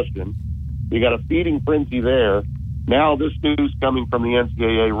Northwestern. You got a feeding frenzy there. Now this news coming from the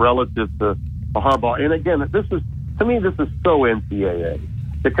NCAA relative to Harbaugh. And again, this is so NCAA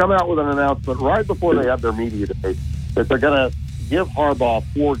to come out with an announcement right before they have their media day that they're going to give Harbaugh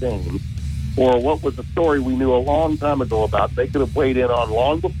 4 games, or what was a story we knew a long time ago about they could have weighed in on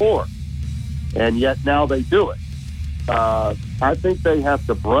long before. And yet now they do it. I think they have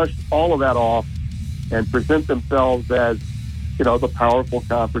to brush all of that off and present themselves as, the powerful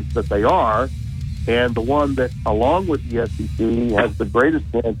conference that they are, and the one that, along with the SEC, has the greatest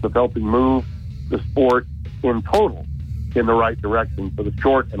chance of helping move the sport in total in the right direction for the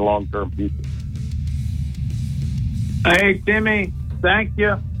short and long-term future. Hey, Timmy, thank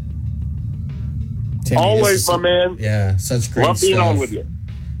you. Timmy, always, my man. Yeah, such great Love stuff. being on with you.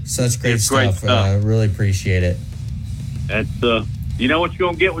 Such great It's stuff. great stuff. Really appreciate it. That's you know what you're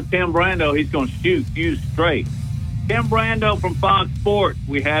gonna get with Tim Brando? He's gonna shoot you straight. Tim Brando from Fox Sports.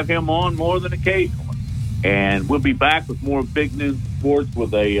 We have him on more than occasionally, and we'll be back with more Big News Sports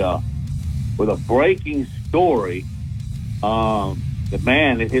with a breaking story.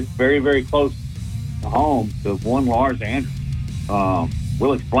 It hits very, very close to home to one Lars Anderson.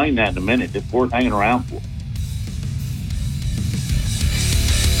 We'll explain that in a minute. It's worth hanging around for.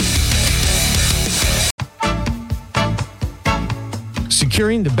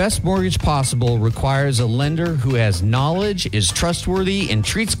 Securing the best mortgage possible requires a lender who has knowledge, is trustworthy, and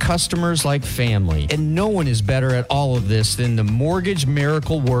treats customers like family. And no one is better at all of this than the mortgage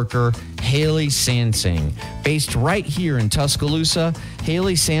miracle worker, Haley Sansing. Based right here in Tuscaloosa,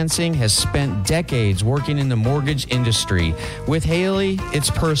 Haley Sansing has spent decades working in the mortgage industry. With Haley, it's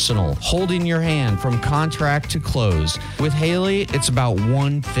personal, holding your hand from contract to close. With Haley, it's about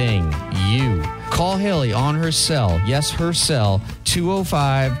one thing, you. Call Haley on her cell, yes, her cell,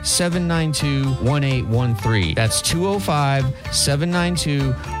 205-792-1813. That's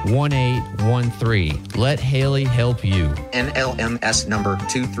 205-792-1813. Let Haley help you. NLMS number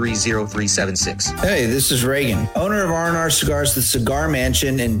 230376. Hey, this is Reagan, owner of R&R Cigars, the Cigar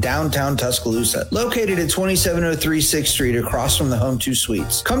Mansion in downtown Tuscaloosa, located at 2703 6th Street across from the Home 2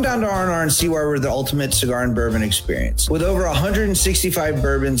 Suites. Come down to R&R and see why we're the ultimate cigar and bourbon experience. With over 165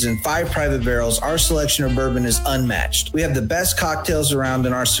 bourbons and 5 private barrels, our selection of bourbon is unmatched. We have the best cocktails around,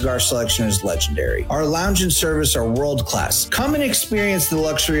 and our cigar selection is legendary. Our lounge and service are world-class. Come and experience the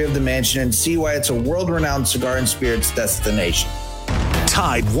luxury of the mansion and see why it's a world-renowned cigar and spirits destination.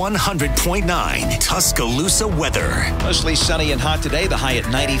 Tide 100.9 Tuscaloosa weather. Mostly sunny and hot today, the high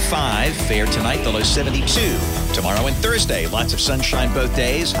at 95. Fair tonight, the low 72. Tomorrow and Thursday, lots of sunshine both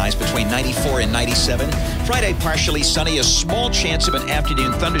days, highs between 94 and 97. Friday, partially sunny, a small chance of an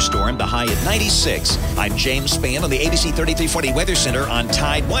afternoon thunderstorm, the high at 96. I'm James Spann on the ABC 3340 Weather Center on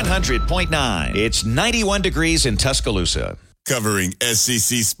Tide 100.9. It's 91 degrees in Tuscaloosa. Covering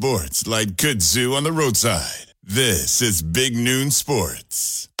SEC sports like kudzu on the roadside. This is Big Noon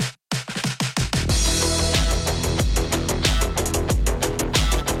Sports.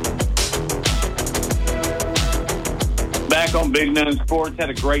 Back on Big Noon Sports, had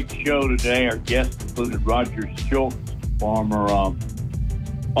a great show today. Our guest included Roger Schultz, former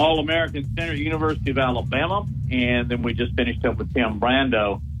All-American Center at University of Alabama, and then we just finished up with Tim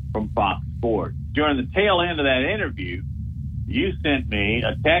Brando from Fox Sports. During the tail end of that interview, you sent me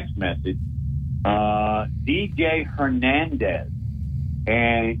a text message, DJ Hernandez,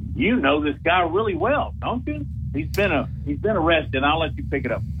 and you know this guy really well, don't you? He's been arrested. I'll let you pick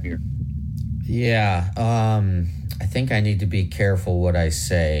it up from here. Yeah, I think I need to be careful what I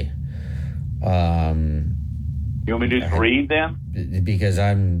say. You want me to just read them? Because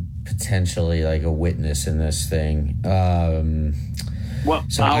I'm potentially like a witness in this thing. Well,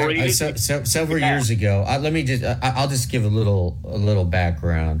 so I'll read it. Several years ago, I'll just give a little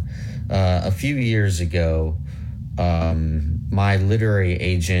background. A few years ago, my literary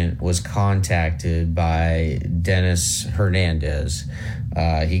agent was contacted by Dennis Hernandez.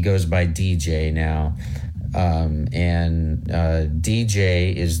 He goes by DJ now. And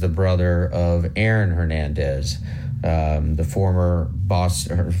DJ is the brother of Aaron Hernandez, the former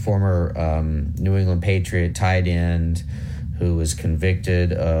New England Patriot tight end who was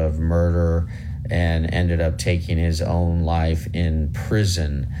convicted of murder and ended up taking his own life in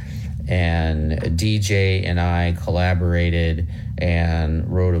prison. And DJ and I collaborated and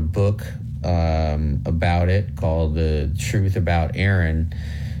wrote a book about it called The Truth About Aaron.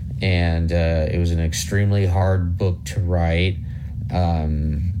 And it was an extremely hard book to write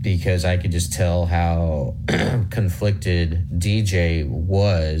because I could just tell how conflicted DJ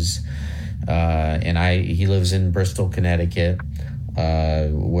was. And he lives in Bristol, Connecticut,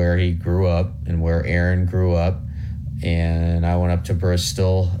 where he grew up and where Aaron grew up. And I went up to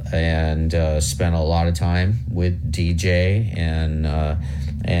Bristol and spent a lot of time with DJ and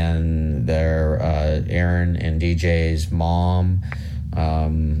their Aaron and DJ's mom,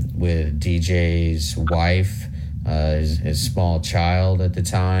 with DJ's wife, his small child at the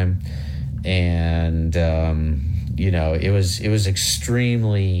time. And it was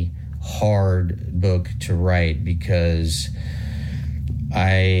extremely hard book to write because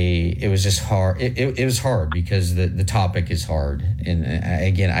it was just hard. It was hard because the topic is hard. And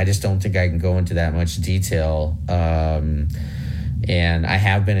again, I just don't think I can go into that much detail. And I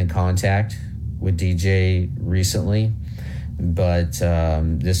have been in contact with DJ recently, but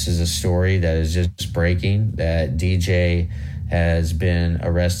this is a story that is just breaking, that DJ has been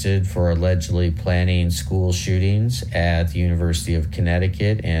arrested for allegedly planning school shootings at the University of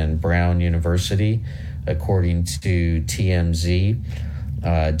Connecticut and Brown University, according to TMZ.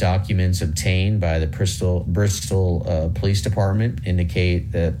 Documents obtained by the Bristol Police Department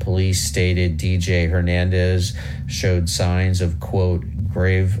indicate that police stated DJ Hernandez showed signs of, quote,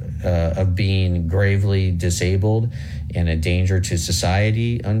 of being gravely disabled and a danger to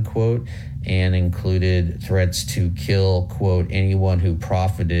society, unquote, and included threats to kill, quote, anyone who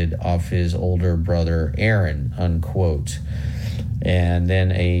profited off his older brother Aaron, unquote. And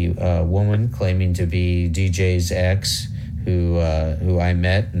then a woman claiming to be DJ's ex, who I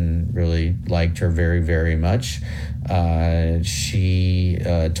met and really liked her very, very much. She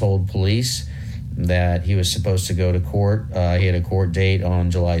told police that he was supposed to go to court. He had a court date on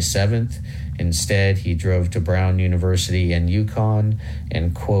July 7th. Instead, he drove to Brown University and UConn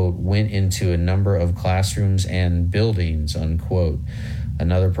and, quote, went into a number of classrooms and buildings, unquote.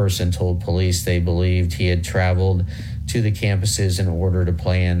 Another person told police they believed he had traveled to the campuses in order to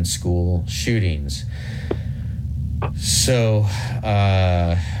plan school shootings. So,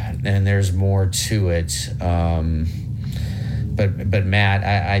 and there's more to it. But Matt,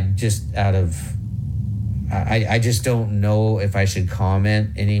 I just don't know if I should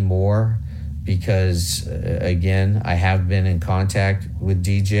comment anymore because, again, I have been in contact with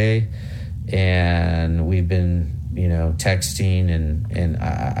DJ and we've been, texting and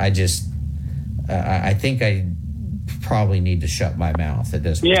I think I probably need to shut my mouth at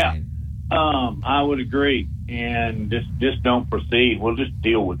this point. Yeah, I would agree. And just don't proceed. We'll just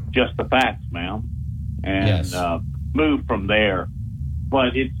deal with just the facts, ma'am, and yes. Move from there.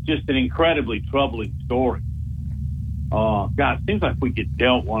 But it's just an incredibly troubling story. God, it seems like we get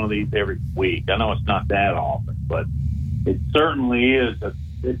dealt one of these every week. I know it's not that often, but it certainly is.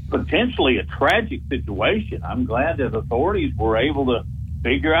 It's potentially a tragic situation. I'm glad that authorities were able to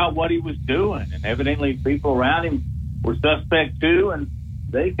figure out what he was doing, and evidently people around him were suspect too, and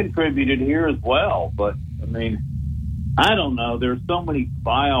they contributed here as well. But I mean, I don't know. There's so many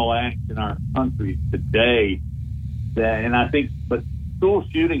vile acts in our country today and I think, but school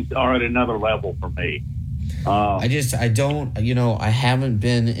shootings are at another level for me. I haven't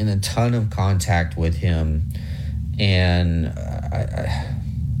been in a ton of contact with him, and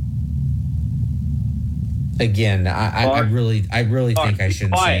Again, I really think I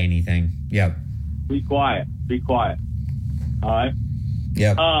shouldn't say anything. Yep. Be quiet. All right.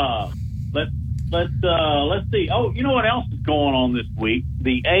 Yep. Let's see. Oh, you know what else is going on this week?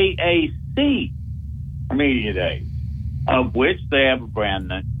 The AAC Media Days, of which they have a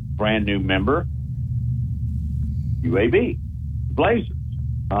brand new member, UAB Blazers,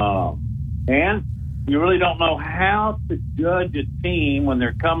 and you really don't know how to judge a team when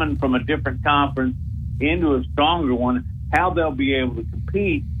they're coming from a different conference into a stronger one, how they'll be able to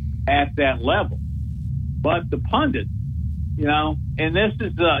compete at that level. But the pundits, and this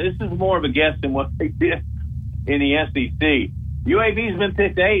is more of a guess than what they did in the SEC. UAB's been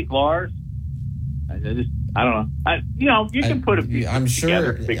picked 8, Lars. I don't know. You can put a few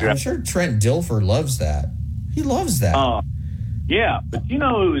together. I'm sure Trent Dilfer loves that. He loves that. Yeah, but it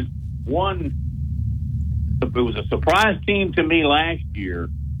was it was a surprise team to me last year.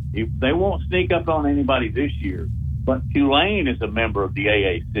 They won't sneak up on anybody this year. But Tulane is a member of the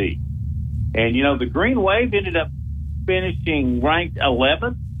AAC. And, the Green Wave ended up finishing ranked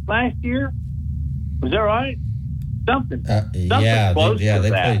 11th last year. Was that right? Something close to that. Played,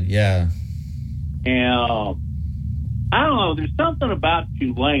 yeah. And I don't know. There's something about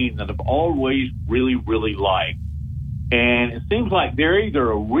Tulane that I've always really, really liked. And it seems like they're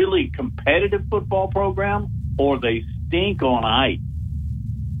either a really competitive football program or they stink on ice.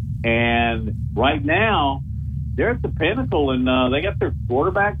 And right now, they're at the pinnacle, and they got their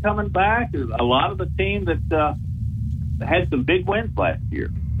quarterback coming back. There's a lot of the team that had some big wins last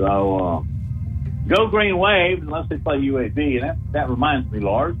year. So go Green Wave unless they play UAB. And that reminds me,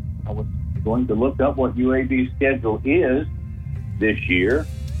 Lars, I was going to look up what UAB's schedule is this year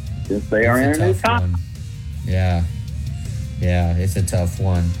since they are in a new conference. Yeah, it's a tough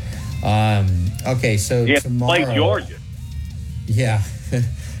one. Okay, so tomorrow, play Georgia. Yeah.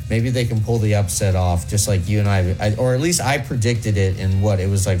 Maybe they can pull the upset off, just like you and I, or at least I predicted it in it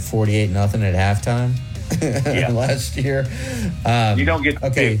was like 48-0 at halftime last year. You don't get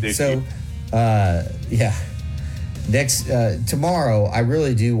Next tomorrow, I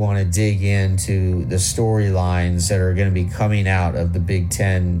really do want to dig into the storylines that are going to be coming out of the Big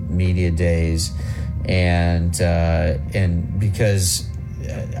Ten Media Days, and because.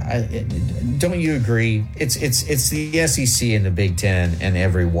 Don't you agree? It's the SEC and the Big Ten and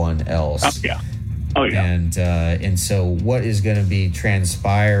everyone else. Oh yeah. And so what is going to be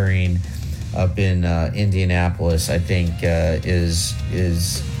transpiring up in Indianapolis, I think, is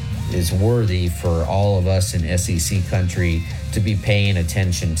worthy for all of us in SEC country to be paying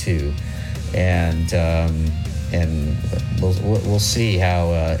attention to, and we'll see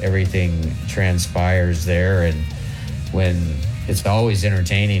how everything transpires there, and when. It's always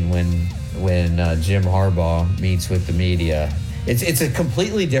entertaining when Jim Harbaugh meets with the media. It's a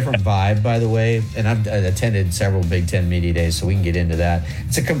completely different vibe, by the way, and I've attended several Big Ten Media Days, so we can get into that.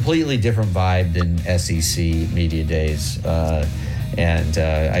 It's a completely different vibe than SEC Media Days, and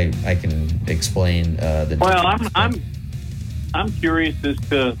I can explain the. Well, I'm curious as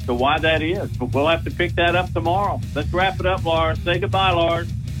to why that is, but we'll have to pick that up tomorrow. Let's wrap it up, Lars. Say goodbye, Lars.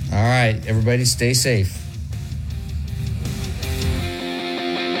 All right, everybody, stay safe.